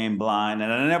ball game blind, and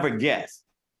I never guessed.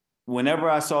 Whenever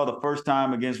I saw the first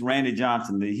time against Randy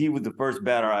Johnson, he was the first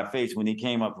batter I faced when he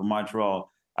came up from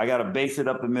Montreal. I got to base it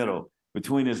up the middle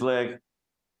between his legs.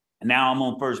 Now I'm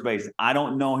on first base. I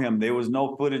don't know him. There was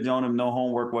no footage on him, no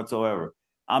homework whatsoever.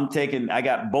 I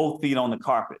got both feet on the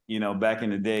carpet, back in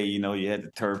the day, you had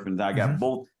the turf and I got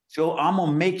both. So I'm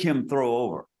going to make him throw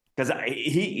over because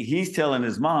he's telling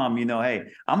his mom, hey,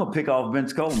 I'm going to pick off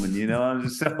Vince Coleman,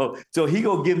 so he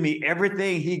going to give me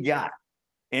everything he got.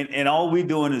 And all we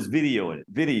doing is video it.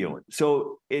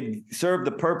 So it served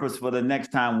the purpose for the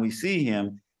next time we see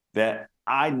him that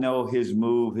I know his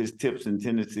move, his tips and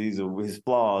tendencies, or his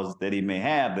flaws that he may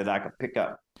have that I could pick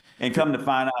up. And come to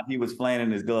find out, he was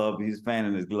fanning his glove.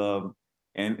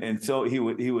 And so he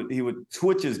would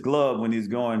switch his glove when he's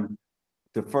going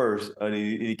to first, and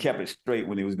he kept it straight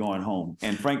when he was going home.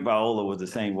 And Frank Viola was the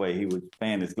same way. He would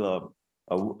fan his glove.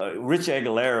 Rich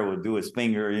Aguilera would do his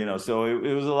finger. So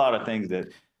it was a lot of things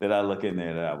that I look in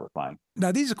there that I would find.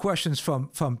 Now, these are questions from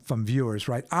viewers,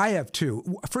 right? I have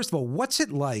two. First of all, what's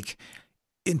it like,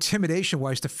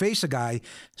 intimidation-wise, to face a guy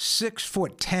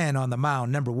 6'10" on the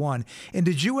mound, number one? And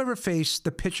did you ever face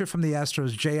the pitcher from the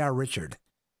Astros, J.R. Richard?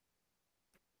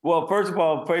 Well, first of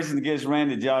all, facing against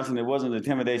Randy Johnson, it wasn't an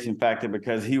intimidation factor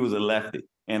because he was a lefty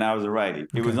and I was a righty.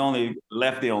 Okay. It was only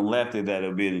lefty on lefty that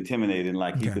would be intimidating,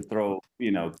 like he could throw,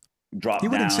 drop down. He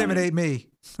would intimidate me.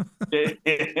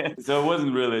 So it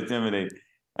wasn't really intimidating.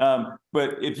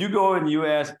 But if you go and you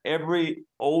ask every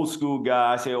old school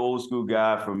guy, I say old school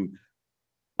guy, from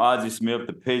Ozzie Smith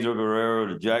to Pedro Guerrero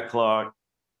to Jack Clark,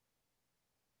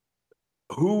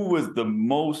 who was the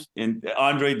most in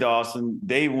Andre Dawson,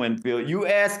 Dave Winfield. You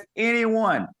ask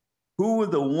anyone who was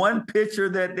the one pitcher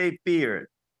that they feared,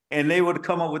 and they would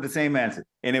come up with the same answer,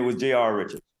 and it was J.R.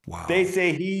 Richards. Wow. They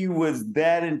say he was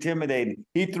that intimidating.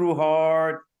 He threw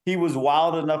hard. He was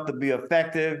wild enough to be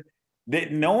effective.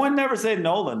 No one never said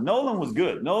Nolan. Nolan was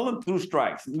good. Nolan threw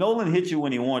strikes. Nolan hit you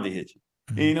when he wanted to hit you.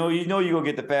 Mm-hmm. You're going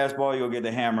to get the fastball, you're going to get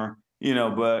the hammer,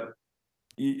 but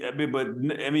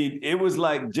it was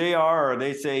like JR,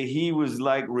 they say he was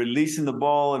like releasing the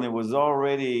ball and it was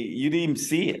already, you didn't even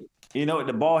see it.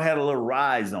 The ball had a little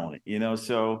rise on it,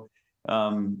 so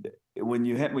when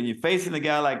you're facing a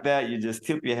guy like that, you just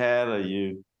tip your hat or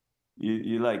you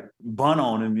like bunt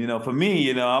on him. For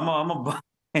me, I'm a bunt.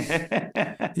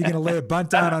 You're gonna lay a bunt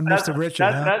down on Mr.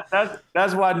 Richard.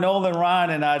 That's why Nolan Ryan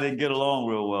and I didn't get along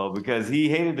real well, because he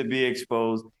hated to be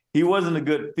exposed. He wasn't a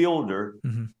good fielder,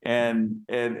 mm-hmm.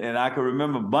 and I can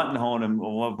remember bunting on him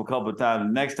a couple of times.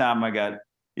 The next time I got,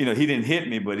 he didn't hit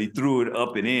me, but he threw it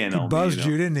up and in. He buzzed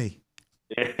you, didn't he?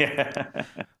 Yeah.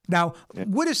 Now,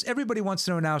 what is everybody wants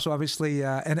to know now? So obviously,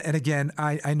 and again,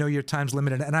 I know your time's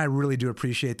limited, and I really do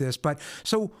appreciate this. But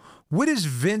so, what is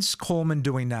Vince Coleman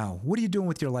doing now? What are you doing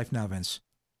with your life now, Vince?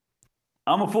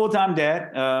 I'm a full-time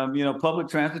dad, public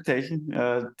transportation,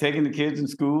 taking the kids in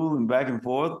school and back and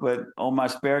forth. But on my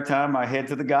spare time, I head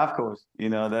to the golf course.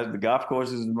 That the golf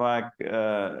course is my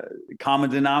common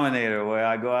denominator, where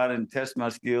I go out and test my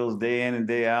skills day in and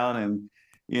day out, and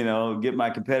get my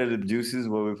competitive juices,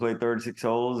 where we play 36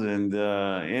 holes. And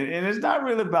it's not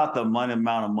really about the amount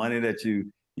of money that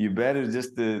you bet. It's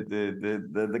just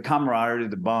the camaraderie,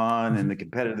 the bond, and the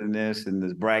competitiveness, and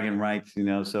the bragging rights.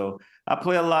 So I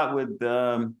play a lot with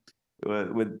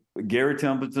Gary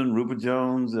Templeton, Rupert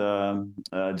Jones,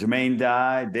 Jermaine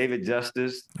Dye, David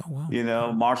Justice. Oh,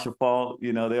 wow. Marshall Faulk.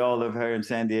 They all live here in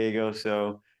San Diego,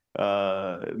 so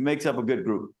it makes up a good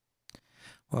group.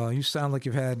 Well, you sound like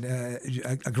you've had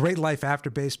a great life after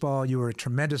baseball. You were a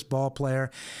tremendous ball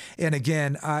player. And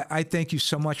again, I thank you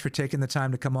so much for taking the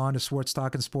time to come on to Sports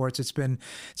Talking Sports. It's been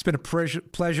a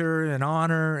pleasure and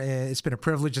honor. It's been a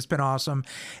privilege. It's been awesome.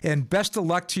 And best of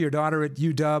luck to your daughter at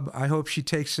UW. I hope she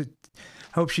takes it.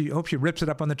 Hope she rips it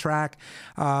up on the track.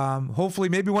 Hopefully,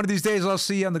 maybe one of these days I'll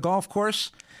see you on the golf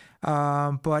course.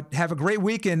 But have a great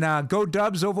week, and go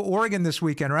Dubs over Oregon this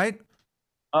weekend, right?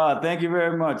 Thank you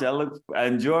very much. I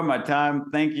enjoy my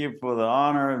time. Thank you for the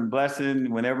honor and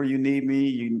blessing. Whenever you need me,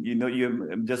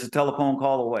 you're just a telephone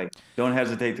call away. Don't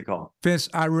hesitate to call. Vince,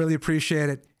 I really appreciate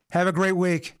it. Have a great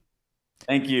week.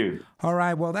 Thank you. All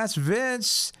right. Well, that's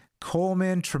Vince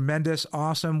Coleman. Tremendous.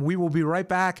 Awesome. We will be right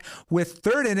back with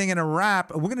third inning and a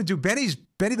wrap. We're going to do Benny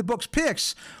the Book's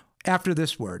picks after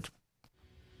this word.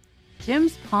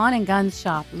 Jim's Pawn and Gun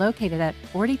Shop, located at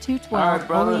 4212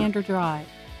 Oleander Drive,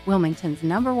 Wilmington's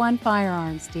 #1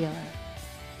 firearms dealer.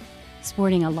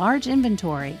 Sporting a large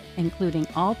inventory, including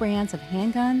all brands of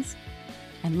handguns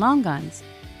and long guns,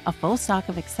 a full stock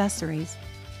of accessories,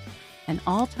 and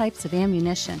all types of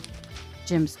ammunition,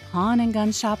 Jim's Pawn and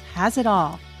Gun Shop has it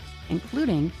all,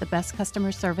 including the best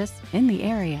customer service in the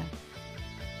area.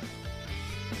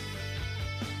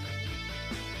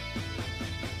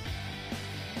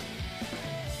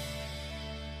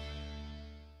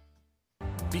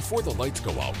 Before the lights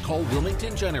go out, call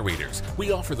Wilmington Generators.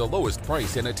 We offer the lowest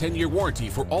price and a 10-year warranty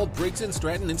for all Briggs &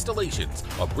 Stratton installations.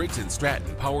 A Briggs &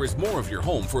 Stratton powers more of your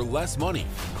home for less money.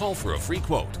 Call for a free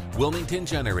quote. Wilmington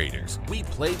Generators. We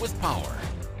play with power.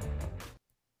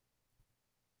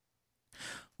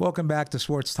 Welcome back to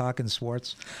Sports Talking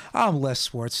Sports. I'm Les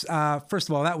Swartz. First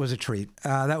of all, that was a treat.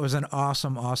 That was an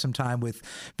awesome, awesome time with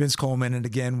Vince Coleman. And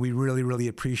again, we really, really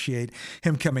appreciate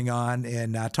him coming on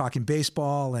and talking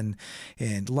baseball and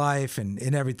life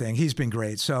and everything. He's been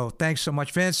great. So thanks so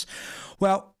much, Vince.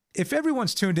 Well, if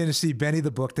everyone's tuned in to see Benny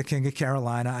the Book, the King of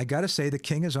Carolina, I got to say the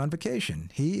King is on vacation.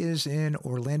 He is in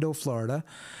Orlando, Florida,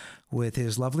 with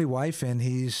his lovely wife, and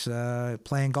he's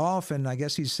playing golf, and I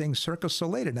guess he's seeing Cirque du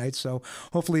Soleil tonight. So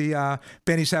hopefully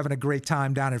Benny's having a great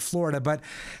time down in Florida. But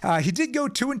he did go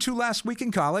 2-2 last week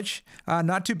in college.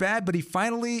 Not too bad, but he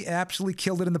finally absolutely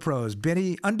killed it in the pros.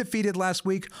 Benny undefeated last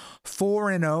week,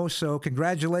 4-0. So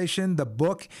congratulations, the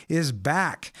book is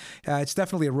back. It's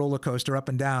definitely a roller coaster up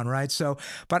and down, right? So,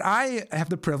 but I have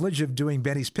the privilege of doing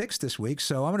Benny's picks this week.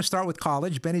 So I'm going to start with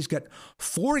college. Benny's got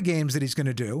 4 games that he's going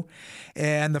to do,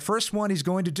 and the first one he's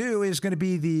going to do is going to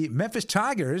be the Memphis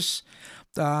Tigers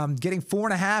getting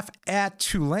 4.5 at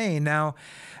Tulane. Now,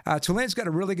 Tulane's got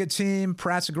a really good team.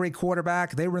 Pratt's a great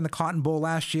quarterback. They were in the Cotton Bowl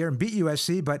last year and beat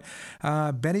USC, but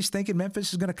Benny's thinking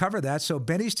Memphis is going to cover that. So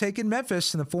Benny's taking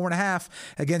Memphis in the 4.5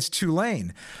 against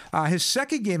Tulane. His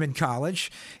second game in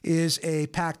college is a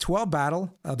Pac-12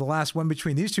 battle, the last one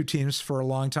between these two teams for a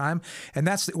long time, and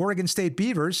that's the Oregon State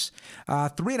Beavers,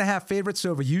 3.5 favorites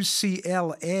over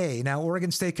UCLA. Now,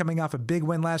 Oregon State coming off a big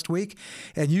win last week,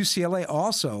 and UCLA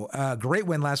also a great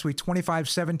win last week,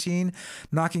 25-17,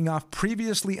 knocking off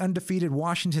previously undefeated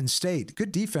Washington State.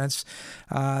 Good defense.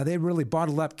 They really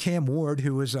bottled up Cam Ward,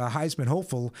 who was a Heisman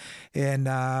hopeful, and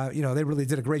they really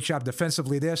did a great job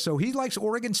defensively there. So he likes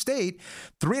Oregon State,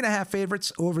 3.5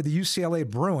 favorites over the UCLA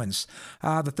Bruins.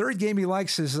 The third game he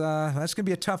likes is that's going to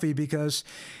be a toughie because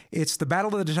it's the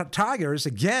Battle of the Tigers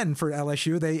again for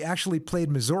LSU. They actually played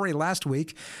Missouri last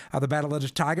week. The Battle of the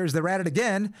Tigers. They're at it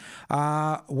again.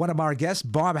 One of our guests,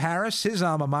 Bob Harris, his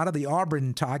alma mater, the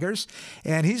Auburn Tigers,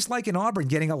 and he's liking Auburn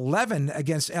getting 11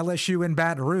 against LSU in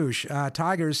Baton Rouge.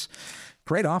 Tigers,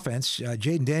 great offense.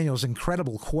 Jaden Daniels,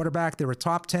 incredible quarterback. They're a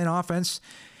top 10 offense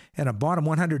and a bottom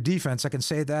 100 defense. I can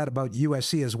say that about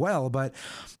USC as well, but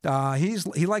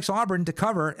he likes Auburn to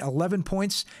cover 11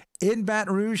 points in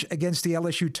Baton Rouge against the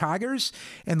LSU Tigers.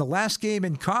 In the last game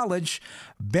in college,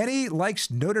 Benny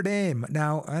likes Notre Dame.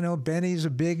 Now, I know Benny's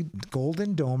a big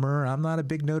Golden Domer. I'm not a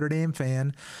big Notre Dame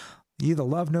fan. You either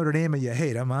love Notre Dame or you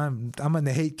hate them. I'm in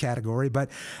the hate category, but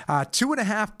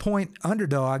 2.5 point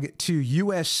underdog to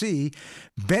USC.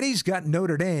 Benny's got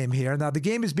Notre Dame here. Now, the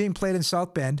game is being played in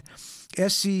South Bend.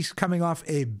 SC's coming off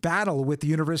a battle with the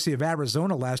University of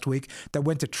Arizona last week that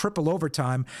went to triple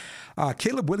overtime.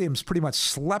 Caleb Williams pretty much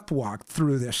sleepwalked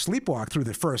through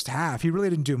the first half. He really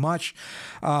didn't do much,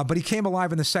 but he came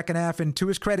alive in the second half. And to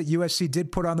his credit, USC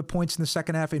did put on the points in the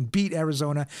second half and beat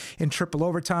Arizona in triple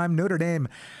overtime. Notre Dame,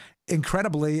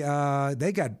 incredibly,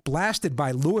 they got blasted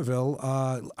by Louisville,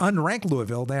 unranked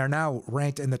Louisville. They are now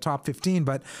ranked in the top 15,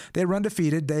 but they were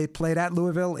undefeated. They played at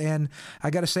Louisville, and I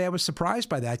got to say I was surprised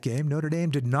by that game. Notre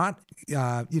Dame did not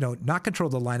control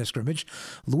the line of scrimmage.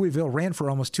 Louisville ran for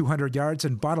almost 200 yards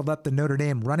and bottled up the Notre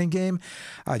Dame running game.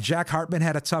 Jack Hartman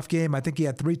had a tough game. I think he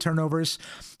had 3 turnovers,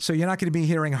 so you're not going to be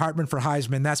hearing Hartman for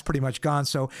Heisman. That's pretty much gone.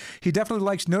 So he definitely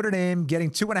likes Notre Dame getting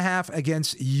 2.5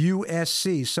 against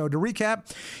USC. So to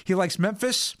recap, he likes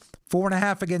Memphis,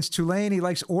 4.5 against Tulane. He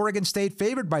likes Oregon State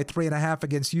favored by 3.5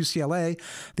 against UCLA.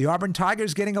 The Auburn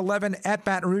Tigers getting 11 at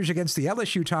Baton Rouge against the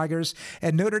LSU Tigers,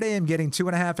 and Notre Dame getting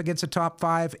 2.5 against a top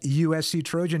 5 USC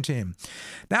Trojan team.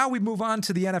 Now we move on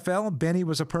to the NFL. Benny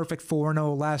was a perfect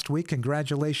 4-0 last week.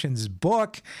 Congratulations,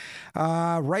 book.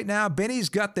 Right now, Benny's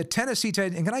got the Tennessee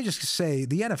Titans. And can I just say,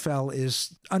 the NFL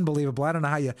is unbelievable. I don't know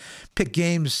how you pick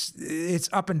games. It's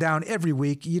up and down every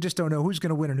week. You just don't know who's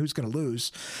going to win and who's going to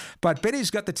lose. But Benny's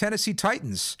got the Tennessee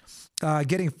Titans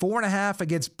getting 4.5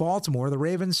 against Baltimore. The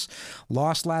Ravens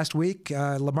lost last week.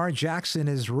 Lamar Jackson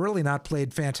has really not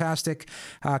played fantastic.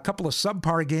 A couple of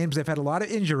subpar games. They've had a lot of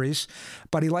injuries,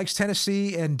 but he likes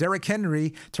Tennessee and Derrick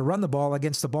Henry to run the ball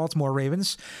against the Baltimore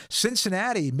Ravens.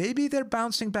 Cincinnati, maybe they're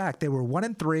bouncing back. They were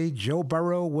 1-3. Joe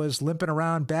Burrow was limping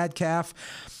around, bad calf,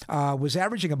 was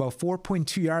averaging about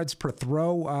 4.2 yards per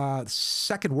throw,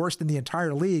 second worst in the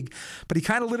entire league. But he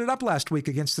kind of lit it up last week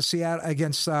against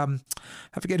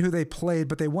I forget who they played,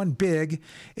 but they won big,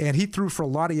 and he threw for a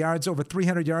lot of yards, over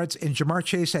 300 yards, and Jamar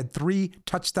Chase had 3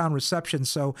 touchdown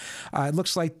receptions. So it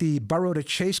looks like the Burrow to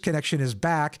Chase connection is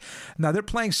back. Now they're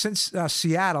playing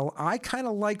Seattle. I kind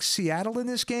of like Seattle in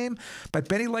this game, but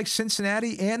Benny likes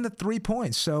Cincinnati and the 3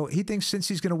 points. So he thinks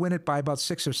Cincy's going to win it by about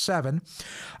 6 or 7.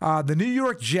 The New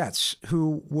York Jets,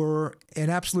 who were an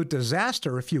absolute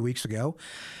disaster a few weeks ago,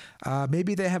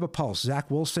 maybe they have a pulse.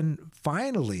 Zach Wilson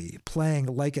finally playing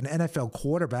like an NFL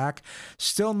quarterback.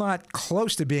 Still not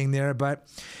close to being there, but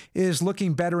is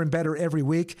looking better and better every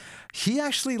week. He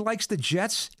actually likes the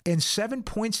Jets and 7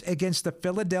 points against the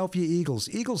Philadelphia Eagles.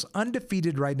 Eagles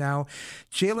undefeated right now.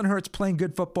 Jalen Hurts playing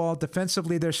good football.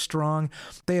 Defensively, they're strong.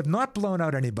 They have not blown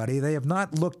out anybody. They have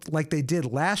not looked like they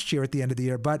did last year at the end of the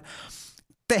year, but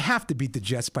they have to beat the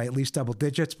Jets by at least double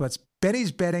digits. But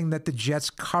Benny's betting that the Jets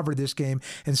cover this game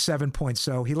in 7 points.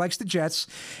 So he likes the Jets.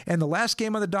 And the last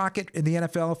game on the docket in the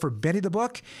NFL for Benny the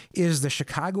Book is the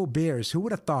Chicago Bears. Who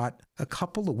would have thought a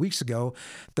couple of weeks ago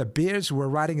the Bears were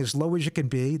riding as low as you can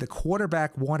be? The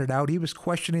quarterback wanted out. He was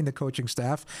questioning the coaching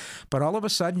staff. But all of a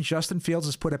sudden, Justin Fields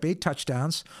has put up 8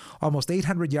 touchdowns, almost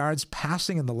 800 yards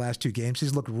passing in the last 2 games.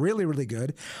 He's looked really, really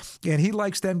good. And he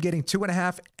likes them getting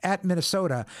 2.5 at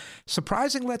Minnesota.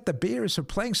 Surprisingly, the Bears are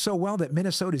playing so well that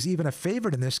Minnesota is even a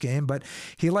favorite in this game, but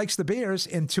he likes the Bears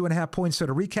in 2.5 points. So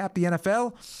to recap the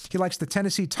NFL, he likes the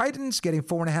Tennessee Titans getting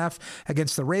 4.5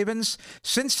 against the Ravens,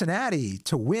 Cincinnati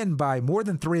to win by more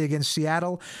than 3 against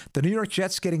Seattle, the New York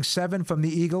Jets getting 7 from the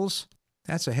Eagles.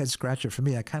 That's a head scratcher for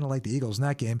me. I kind of like the Eagles in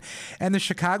that game. And the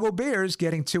Chicago Bears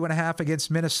getting 2.5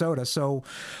 against Minnesota. So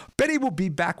Benny will be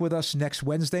back with us next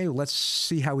Wednesday. Let's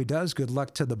see how he does. Good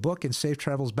luck to the book and safe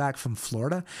travels back from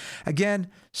Florida.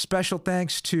 Again, special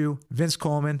thanks to Vince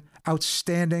Coleman.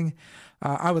 Outstanding.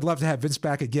 I would love to have Vince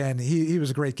back again. He was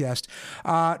a great guest.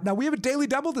 Now, we have a Daily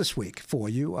Double this week for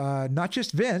you. Not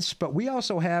just Vince, but we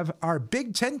also have our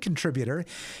Big Ten contributor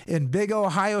and big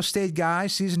Ohio State guy,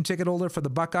 season ticket holder for the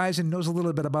Buckeyes, and knows a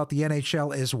little bit about the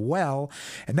NHL as well.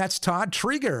 And that's Todd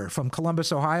Trieger from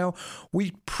Columbus, Ohio.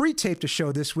 We pre-taped a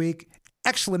show this week.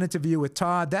 Excellent interview with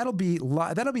Todd. That'll be on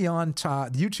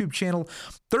the YouTube channel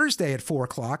Thursday at 4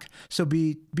 o'clock. So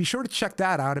be sure to check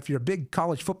that out if you're a big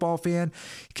college football fan.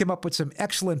 He came up with some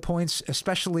excellent points,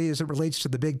 especially as it relates to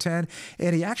the Big Ten.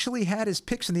 And he actually had his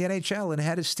picks in the NHL and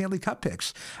had his Stanley Cup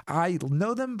picks. I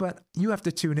know them, but you have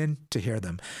to tune in to hear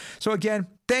them. So again,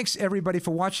 thanks everybody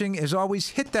for watching. As always,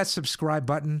 hit that subscribe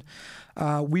button.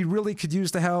 We really could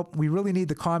use the help. We really need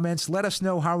the comments. Let us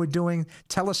know how we're doing.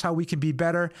 Tell us how we can be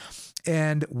better.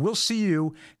 And we'll see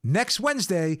you next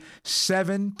Wednesday,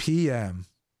 7 p.m.